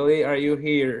 Willie, are you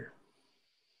here?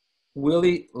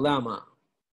 Willie Lama.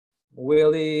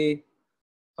 Willie.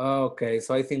 Okay,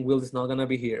 so I think Willie's not gonna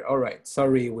be here. All right,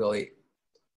 sorry, Willie.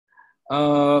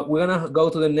 We're gonna go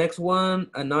to the next one.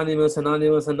 Anonymous. That's a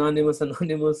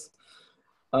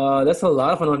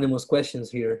lot of anonymous questions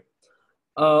here.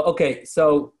 Okay,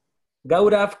 so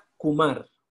Gaurav Kumar.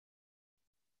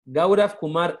 Gaurav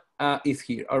Kumar is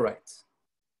here. All right.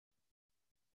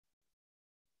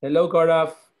 Hello,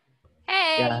 Gaurav.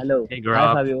 Hey. Yeah, hello. Hey, Hi,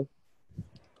 Gaurav. Fabio.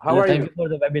 How are Thank you? you for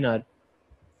the webinar.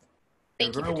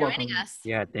 Thank you You're for very joining welcome. us.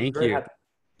 Yeah, thank Very you. happy.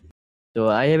 So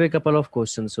I have a couple of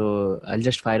questions. So I'll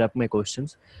just fire up my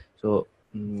questions. So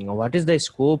what is the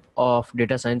scope of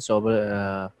data science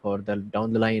over for the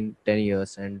down the line 10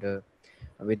 years? And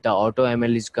with the auto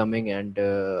ML is coming, and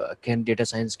can data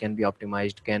science can be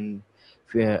optimized? Can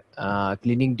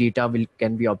cleaning data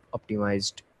can be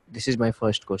optimized? This is my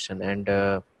first question.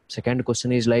 And second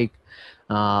question is like,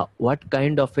 what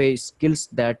kind of a skills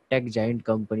that tech giant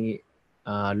company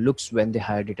looks when they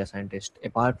hire data scientists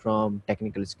apart from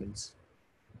technical skills?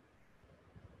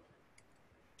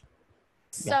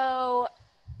 So,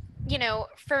 you know,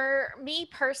 for me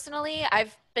personally,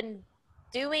 I've been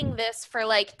doing this for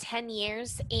like 10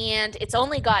 years and it's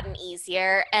only gotten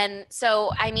easier. And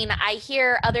so, I mean, I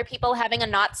hear other people having a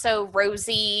not so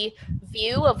rosy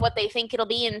view of what they think it'll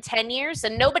be in 10 years,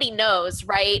 and nobody knows,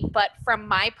 right? But from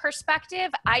my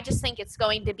perspective, I just think it's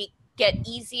going to get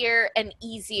easier and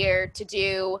easier to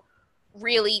do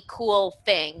really cool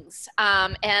things.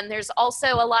 And there's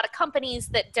also a lot of companies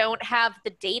that don't have the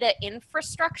data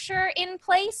infrastructure in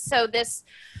place. So this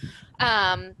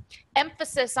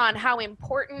emphasis on how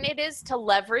important it is to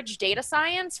leverage data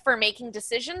science for making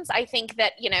decisions, I think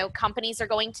that, you know, companies are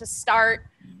going to start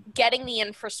getting the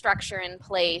infrastructure in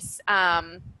place,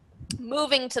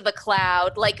 moving to the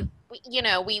cloud. Like, you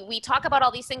know, we talk about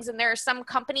all these things, and there are some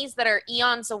companies that are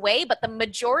eons away, but the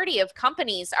majority of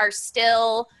companies are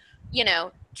still, you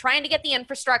know, trying to get the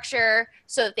infrastructure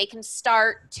so that they can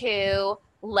start to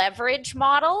leverage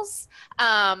models.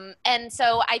 And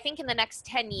so I think in the next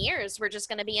 10 years, we're just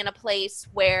going to be in a place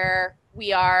where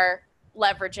we are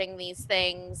leveraging these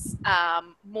things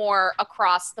more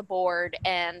across the board.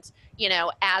 And, you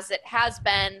know, as it has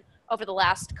been over the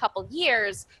last couple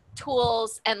years,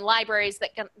 tools and libraries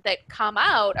that come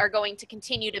out are going to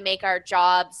continue to make our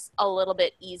jobs a little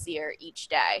bit easier each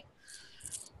day.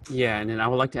 Yeah, and then I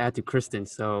would like to add to Kristen.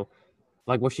 So,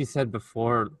 like what she said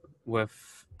before,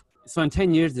 so in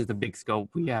 10 years, there's a big scope.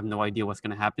 We have no idea what's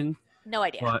going to happen. No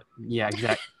idea. But yeah,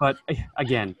 exactly. But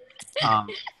again,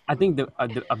 I think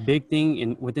a big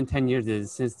thing within 10 years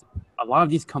is, since a lot of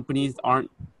these companies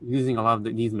aren't using a lot of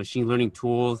these machine learning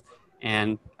tools,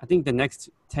 and I think the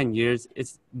next 10 years,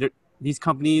 these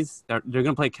companies, they're going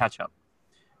to play catch up,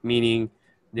 meaning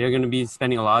they're going to be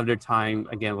spending a lot of their time,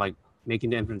 again, like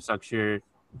making the infrastructure,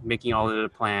 making all of their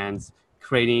plans,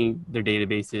 creating their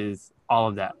databases, all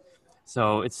of that.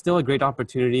 So it's still a great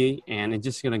opportunity, and it's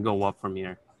just going to go up from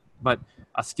here. But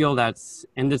a skill that's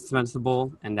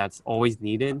indispensable and that's always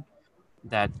needed,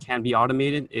 that can be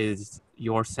automated, is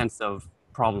your sense of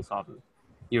problem solving,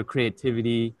 your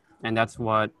creativity. And that's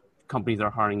what companies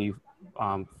are hiring you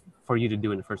for you to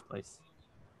do in the first place?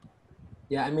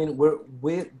 Yeah, I mean,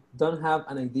 we don't have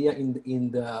an idea in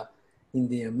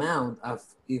the amount of,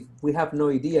 if we have no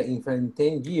idea, in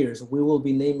 10 years, we will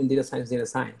be naming data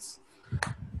science.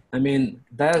 I mean,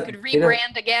 that You could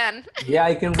rebrand again. Yeah,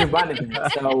 I can rebrand again.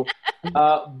 So,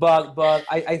 but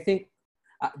I think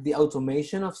the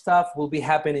automation of stuff will be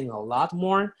happening a lot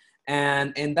more,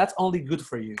 and that's only good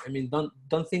for you. I mean,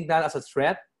 don't think that as a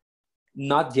threat,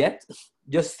 not yet.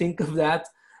 Just think of that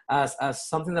as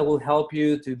something that will help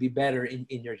you to be better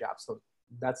in your job. So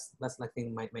that's I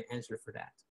think my answer for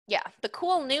that. Yeah, the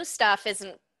cool new stuff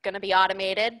isn't going to be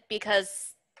automated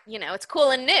because, you know, it's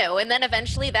cool and new. And then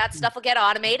eventually that stuff will get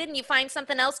automated and you find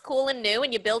something else cool and new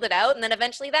and you build it out and then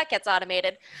eventually that gets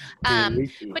automated.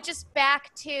 But just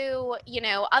back to, you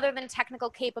know, other than technical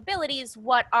capabilities,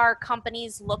 what are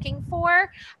companies looking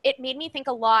for? It made me think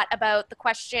a lot about the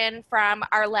question from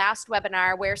our last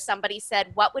webinar where somebody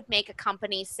said, what would make a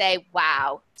company say,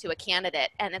 wow, to a candidate?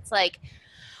 And it's like,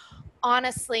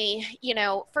 honestly, you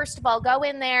know, first of all, go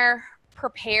in there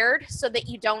prepared so that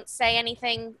you don't say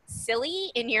anything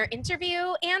silly in your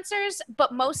interview answers.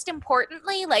 But most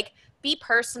importantly, like, be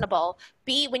personable.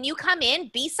 When you come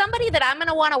in, be somebody that I'm going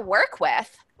to want to work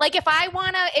with. Like,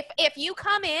 if you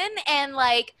come in and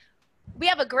like, we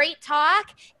have a great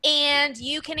talk and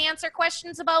you can answer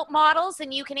questions about models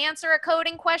and you can answer a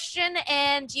coding question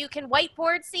and you can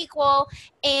whiteboard SQL,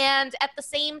 and at the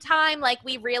same time, like,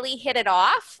 we really hit it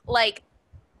off, like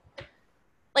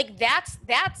that's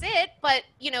it. But,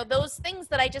 you know, those things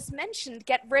that I just mentioned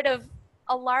get rid of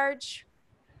a large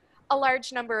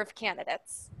number of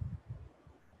candidates.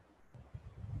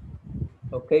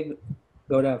 Okay,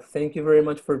 Gaurav, thank you very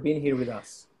much for being here with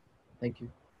us. Thank you.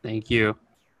 Thank you.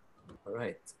 All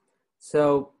right,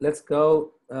 so let's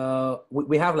go.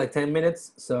 We have like 10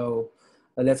 minutes, so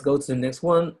let's go to the next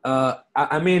one.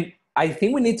 I mean, I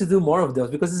think we need to do more of those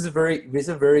because this is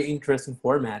a very interesting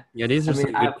format. Yeah, these are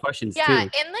some good questions too. Yeah,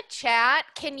 in the chat,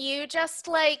 can you just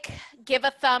like give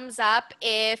a thumbs up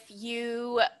if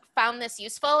you found this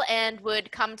useful and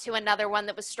would come to another one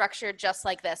that was structured just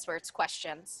like this, where it's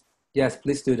questions? Yes,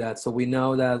 please do that so we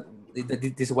know that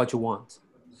this is what you want.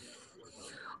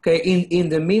 Okay, in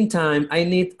the meantime, I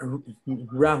need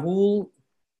Rahul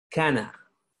Khanna.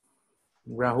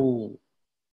 Rahul.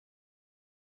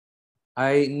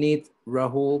 I need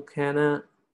Rahul Khanna.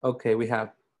 Okay, we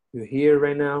have you here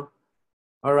right now.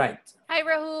 All right. Hi,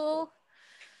 Rahul.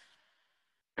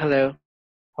 Hello.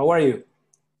 How are you?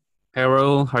 Hey,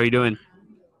 Rahul, how are you doing?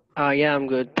 Yeah, I'm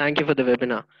good. Thank you for the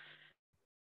webinar.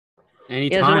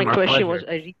 Anytime.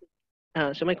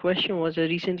 Yeah, so my question was, I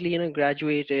recently,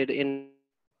 graduated in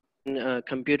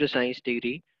computer science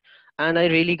degree, and I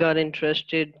really got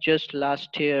interested just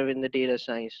last year in the data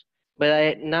science.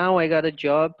 But now I got a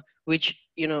job which,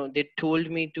 they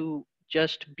told me to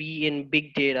just be in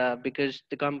big data because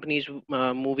the company is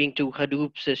moving to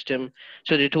Hadoop system.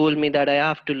 So they told me that I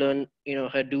have to learn,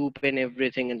 Hadoop and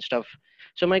everything and stuff.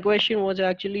 So my question was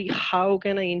actually, how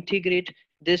can I integrate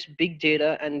this big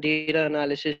data and data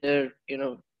analysis?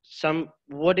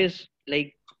 What is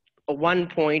like a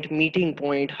meeting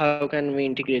point? How can we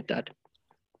integrate that?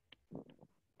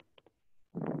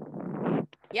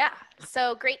 Yeah,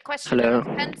 so great question. Hello. It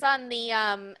depends on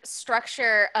the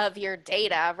structure of your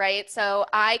data, right? So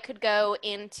I could go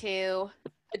into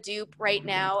Hadoop right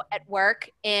now at work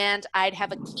and I'd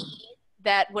have a key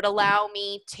that would allow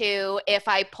me to, if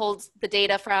I pulled the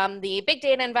data from the big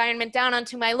data environment down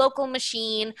onto my local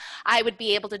machine, I would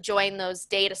be able to join those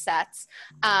data sets.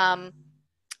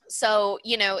 So,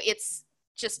 it's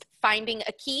just finding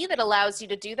a key that allows you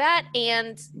to do that.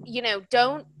 And,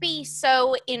 don't be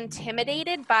so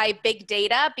intimidated by big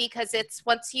data, because it's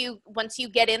once you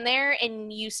get in there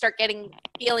and you start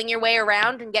feeling your way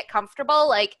around and get comfortable,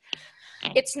 like,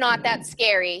 it's not that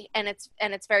scary, and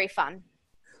it's very fun.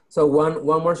 So one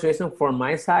more suggestion from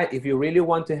my side, if you really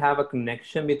want to have a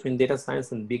connection between data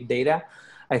science and big data,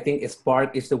 I think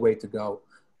Spark is the way to go,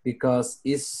 because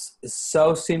it's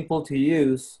so simple to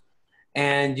use,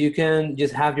 and you can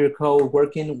just have your code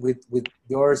working with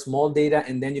your small data,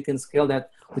 and then you can scale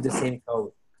that with the same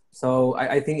code. So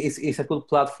I think it's a good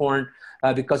platform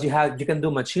because you can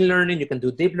do machine learning, you can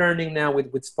do deep learning now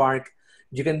with Spark.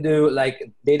 You can do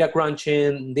like data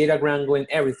crunching, data wrangling,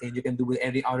 everything you can do with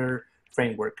any other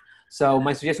framework. So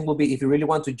my suggestion would be, if you really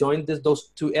want to join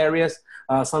those two areas,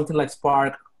 something like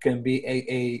Spark can be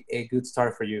a good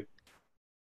start for you.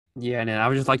 Yeah, and I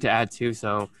would just like to add too,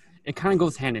 so it kind of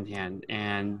goes hand in hand,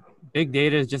 and big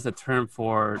data is just a term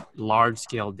for large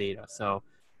scale data. So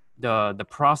the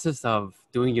process of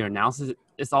doing your analysis,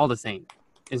 it's all the same.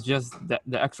 It's just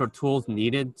the extra tools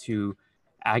needed to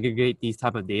aggregate these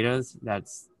type of data.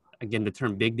 That's, again, the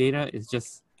term big data is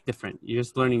just different. You're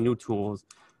just learning new tools,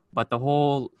 but the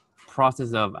whole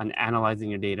process of analyzing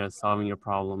your data, solving your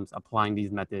problems, applying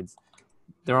these methods,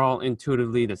 they're all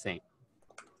intuitively the same.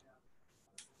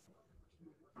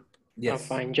 Oh,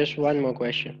 fine. Just one more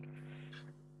question.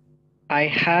 I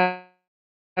have,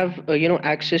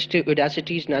 access to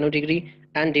Udacity's Nano Degree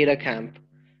and DataCamp.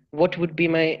 What would be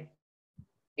my,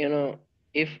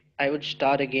 if I would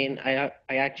start again? I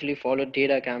actually followed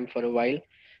DataCamp for a while,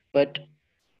 but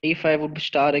if I would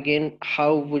start again,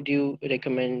 how would you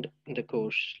recommend the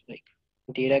course? Like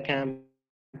DataCamp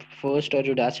first or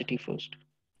Udacity first?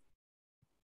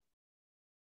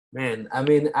 Man, I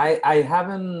mean, I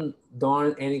haven't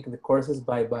done any of the courses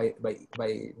by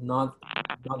not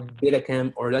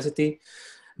DataCamp or Udacity,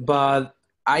 but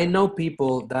I know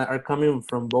people that are coming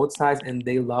from both sides and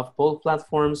they love both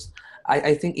platforms.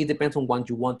 I think it depends on what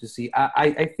you want to see.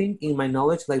 I think in my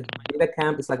knowledge, like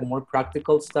DataCamp is like more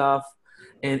practical stuff.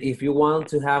 And if you want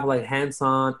to have like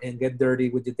hands-on and get dirty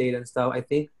with the data and stuff, I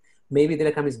think maybe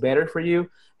DataCamp is better for you.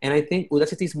 And I think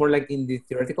Udacity is more like in the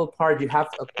theoretical part. You have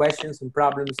questions and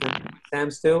problems and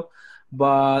exams too.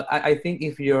 But I think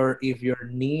if your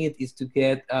need is to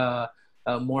get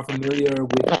more familiar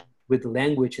with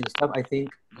language and stuff, I think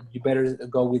you better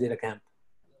go with DataCamp.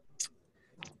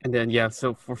 And then, yeah,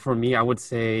 so for me, I would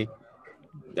say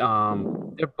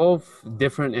they're both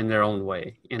different in their own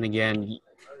way. And again,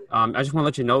 I just want to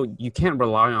let you know, you can't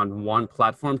rely on one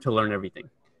platform to learn everything.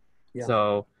 Yeah.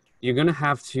 So you're gonna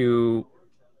have to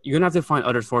find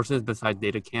other sources besides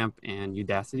DataCamp and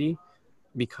Udacity,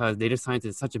 because data science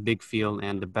is such a big field,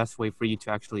 and the best way for you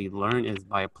to actually learn is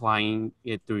by applying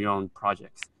it through your own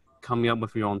projects, coming up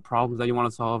with your own problems that you want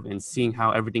to solve, and seeing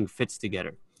how everything fits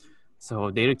together.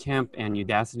 So DataCamp and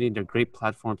Udacity, they're great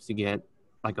platforms to get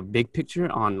like a big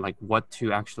picture on like what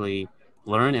to actually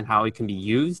learn and how it can be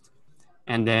used.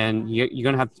 And then you're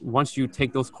gonna have to, once you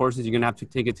take those courses, you're gonna have to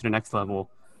take it to the next level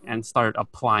and start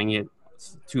applying it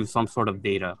to some sort of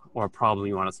data or problem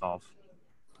you want to solve.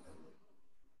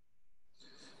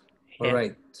 All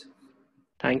right.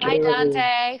 Thank you. Bye,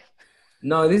 Dante.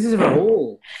 No, this is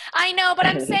Rahul. I know, but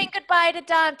I'm saying goodbye to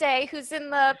Dante, who's in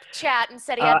the chat and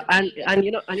said he had to leave. And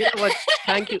you know what?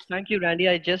 Thank you, Randy.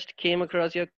 I just came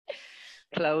across your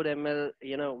Cloud ML,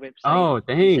 website. Oh,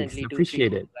 thanks.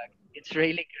 Appreciate it. It's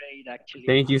really great, actually.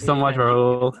 Thank you so much,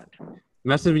 Rahul.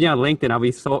 Message me on LinkedIn.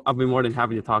 I'll be more than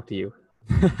happy to talk to you.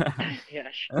 Yeah,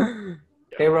 sure.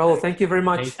 Okay, Rahul, thank you very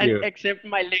much. Thank you. Accept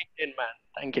my LinkedIn, man.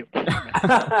 Thank you.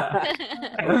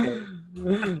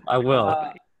 I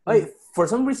will. For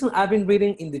some reason, I've been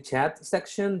reading in the chat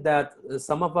section that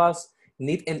some of us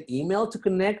need an email to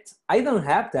connect. I don't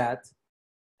have that.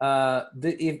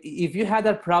 If you had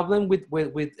that problem with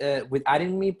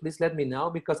adding me, please let me know,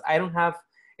 because I don't have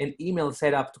an email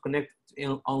set up to connect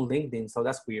on LinkedIn, so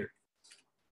that's weird.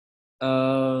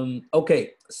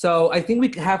 Okay, so I think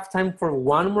we have time for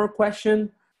one more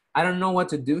question. I don't know what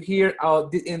to do here.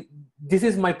 This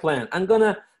is my plan. I'm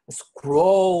gonna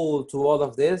scroll to all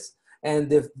of this, and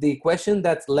the question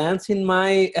that lands in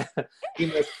my in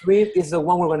my screen is the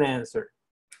one we're gonna answer,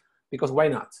 because why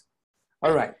not?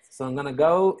 All right, so I'm gonna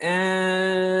go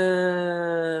and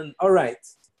all right.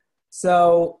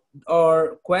 So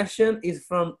our question is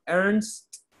from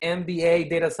Ernst, MBA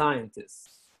data scientist.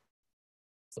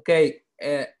 Okay,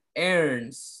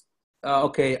 Ernst.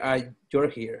 Okay, you're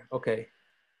here. Okay.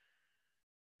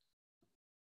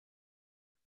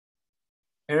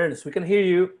 Ernst, we can hear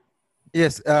you.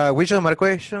 Yes, which of my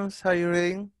questions are you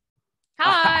reading?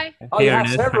 Hi. Oh, you have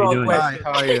several questions.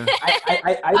 Hi, how are you?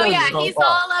 I don't know. He's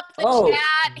all up the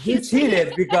chat. You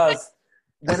cheated because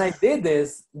when I did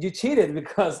this, you cheated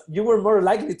because you were more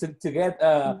likely to get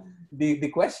the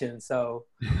question. So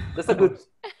that's a good.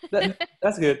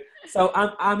 That's good. So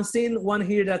I'm seeing one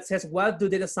here that says, "What do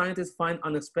data scientists find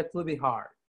unexpectedly hard?"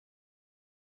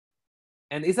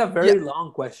 And it's a very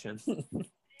long question.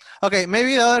 Okay,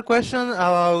 maybe the other question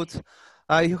about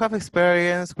you have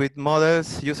experience with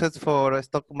models used for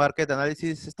stock market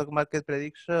analysis, stock market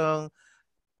prediction.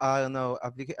 I don't know.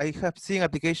 I have seen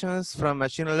applications from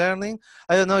machine learning.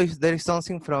 I don't know if there is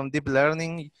something from deep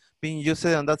learning being used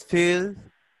in that field.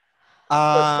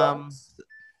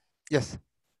 Yes.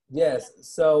 Yes.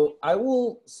 So I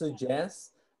will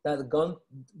suggest that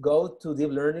go to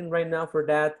deep learning right now for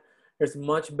that. There's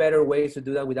much better ways to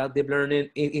do that without deep learning.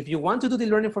 If you want to do deep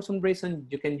learning for some reason,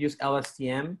 you can use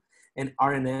LSTM and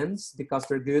RNNs because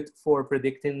they're good for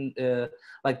predicting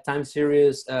like time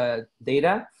series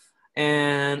data.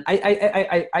 And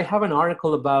I have an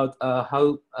article about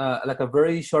how like a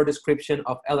very short description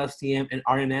of LSTM and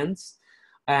RNNs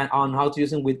and on how to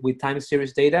use them with time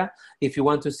series data if you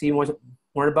want to see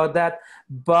more about that.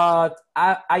 But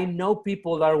I know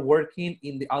people that are working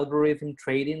in the algorithm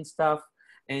trading stuff,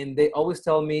 and they always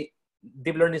tell me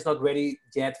deep learning is not ready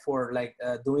yet for like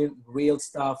doing real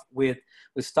stuff with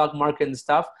stock market and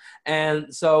stuff.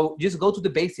 And so just go to the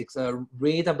basics,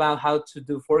 read about how to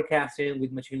do forecasting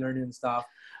with machine learning and stuff.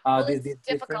 Well, these it's different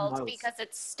difficult models. because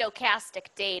it's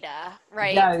stochastic data,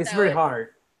 right? Yeah, it's So very hard.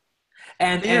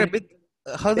 And, Can you repeat?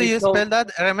 How do they you told- spell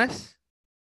that? RMS?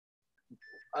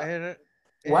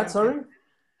 What, sorry?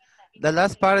 The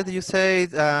last part you said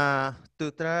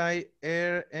to try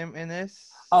RMNS.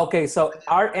 Okay, so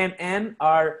RNN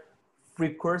are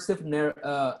recursive,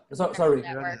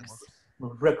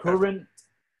 recurrent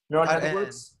neural RNN.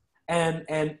 networks, and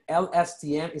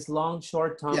LSTM is long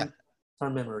short term Yeah.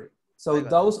 term memory. I So got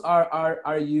those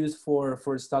are used for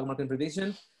stock market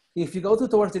prediction. If you go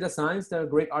towards data science, there are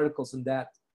great articles on that,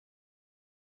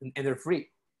 and they're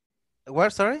free. Where?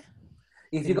 Sorry.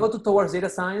 If you go towards data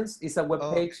science, it's a web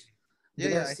Oh, page. Yeah,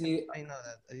 You're yeah. gonna see, I know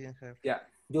that. I didn't have. yeah,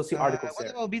 you'll see articles What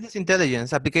there. about business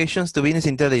intelligence, applications to business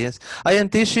intelligence? I am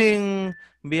teaching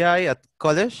BI at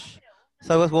college,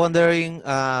 so I was wondering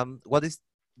what is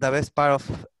the best part of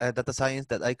data science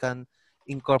that I can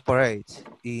incorporate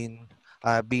in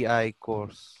a BI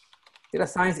course. Data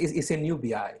science is a new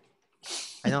BI.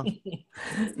 I know.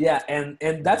 Yeah,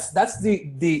 and that's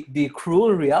the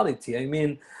cruel reality. I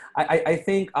mean, I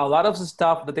think a lot of the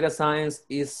stuff the data science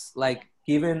is like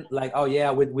given like, oh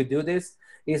yeah, we do this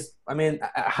is, I mean,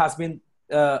 has been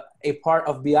a part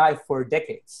of BI for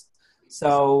decades.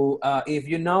 So if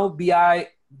you know BI,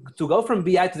 to go from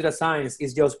BI to data science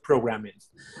is just programming.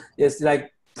 It's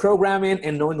like programming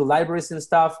and knowing the libraries and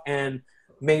stuff, and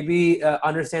maybe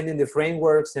understanding the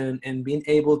frameworks and being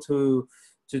able to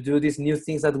do these new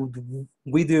things that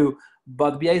we do.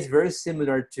 But BI is very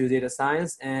similar to data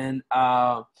science, and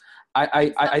some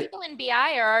people in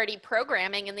BI are already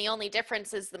programming, and the only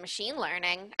difference is the machine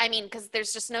learning. I mean, because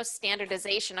there's just no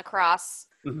standardization across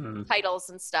titles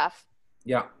and stuff.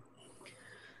 Yeah.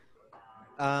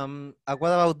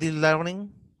 What about deep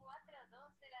learning?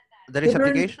 There is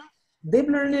application? Deep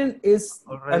learning is,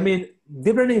 I mean,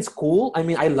 deep learning is cool. I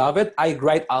mean, I love it. I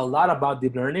write a lot about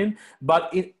deep learning,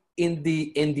 but in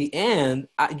the end,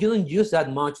 you don't use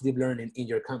that much deep learning in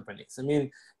your companies. I mean,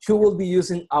 you will be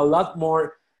using a lot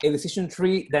more a decision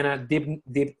tree than a deep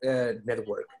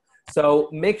network. So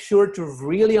make sure to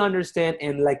really understand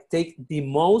and like take the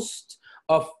most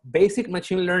of basic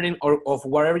machine learning or of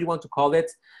whatever you want to call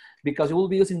it, because you will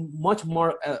be using much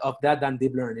more of that than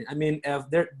deep learning. I mean,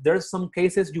 there's some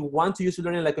cases you want to use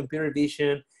learning like computer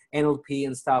vision, NLP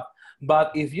and stuff.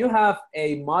 But if you have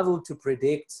a model to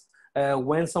predict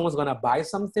when someone's gonna buy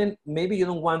something, maybe you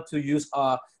don't want to use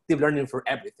deep learning for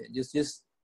everything. Just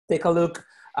take a look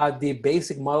at the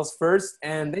basic models first,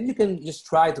 and then you can just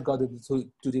try to go to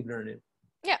deep learning.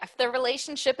 Yeah, if the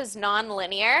relationship is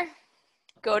non-linear,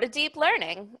 go to deep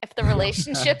learning. If the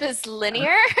relationship is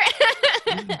linear.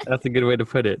 That's a good way to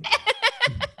put it.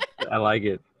 I like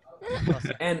it.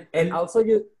 And also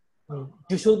you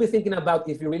should be thinking about,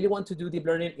 if you really want to do deep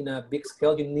learning in a big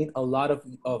scale, you need a lot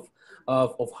of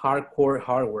hardcore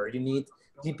hardware. You need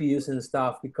GPUs and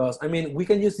stuff, because I mean, we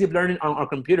can use deep learning on our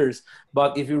computers,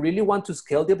 but if you really want to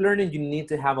scale deep learning, you need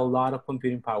to have a lot of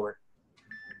computing power.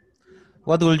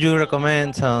 What would you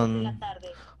recommend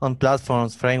on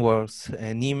platforms, frameworks,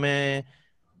 Nime?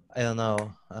 I don't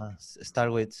know.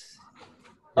 Start with.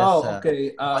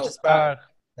 Okay. Spark,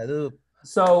 Hadoop.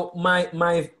 So my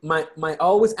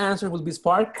always answer would be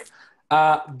Spark,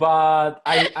 but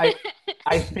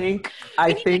I think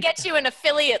we need to get you an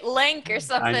affiliate link or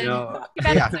something. I know.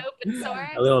 That's open source.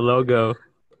 A little logo.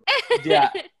 Yeah,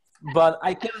 but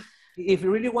I can. If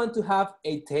you really want to have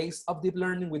a taste of deep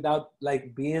learning without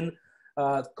like being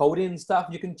coding and stuff,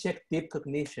 you can check Deep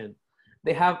Cognition.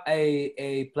 They have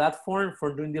a platform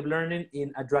for doing deep learning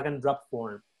in a drag and drop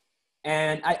form,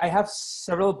 and I have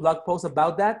several blog posts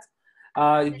about that.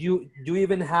 You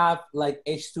even have like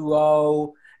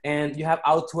H2O, and you have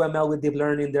Auto-ML with deep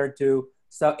learning there too.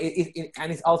 So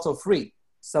and it's also free.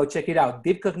 So check it out,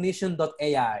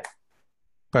 deepcognition.ai.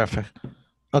 Perfect.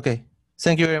 Okay.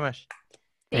 Thank you very much.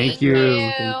 Thank you.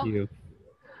 Thank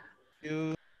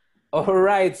you. All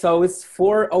right. So it's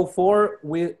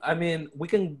 4:04. I mean, we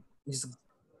can just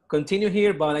continue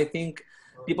here, but I think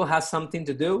people have something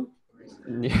to do.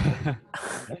 Yeah.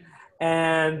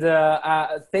 And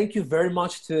thank you very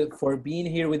much for being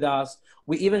here with us.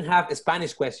 We even have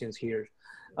Spanish questions here.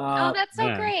 Oh, that's so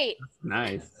Yeah. great.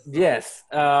 Nice. Yes.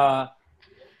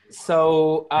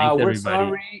 So Thanks, we're everybody.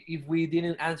 sorry if we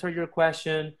didn't answer your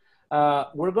question.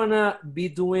 We're gonna be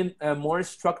doing more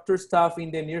structured stuff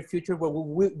in the near future, but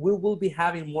we will be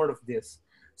having more of this.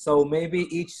 So maybe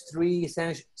each 3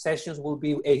 sessions will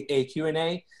be a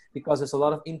Q&A, because there's a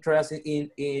lot of interest in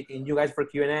you guys for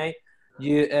Q&A.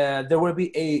 There will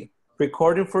be a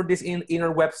recording for this in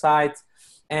our website.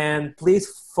 And please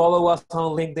follow us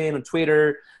on LinkedIn and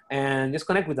Twitter, and just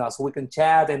connect with us so we can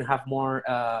chat and have more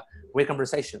great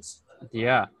conversations.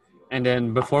 Yeah. And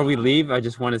then before we leave, I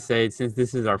just want to say, since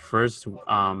this is our first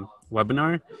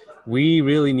webinar, we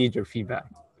really need your feedback.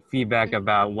 Feedback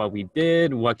about what we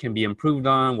did, what can be improved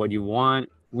on, what you want.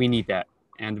 We need that.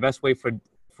 And the best way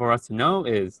for us to know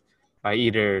is by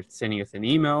either sending us an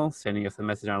email, sending us a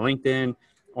message on LinkedIn,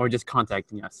 or just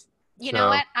contacting us. You know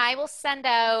what? I will send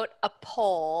out a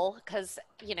poll, because,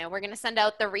 you know, we're going to send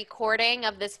out the recording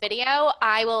of this video.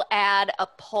 I will add a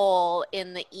poll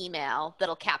in the email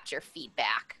that'll capture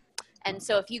feedback. And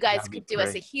so if you guys could do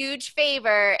us a huge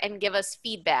favor and give us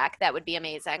feedback, that would be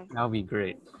amazing. That would be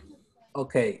great.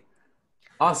 Okay.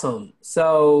 Awesome.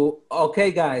 So,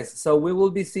 okay, guys. So we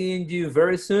will be seeing you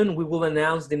very soon. We will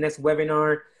announce the next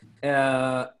webinar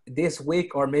this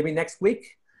week or maybe next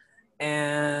week.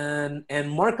 And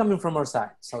more coming from our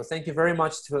side. So thank you very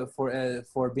much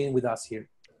for being with us here.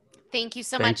 Thank you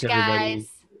so much, guys.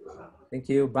 Thank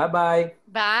you. Bye-bye.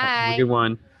 Bye. Have a good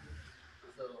one.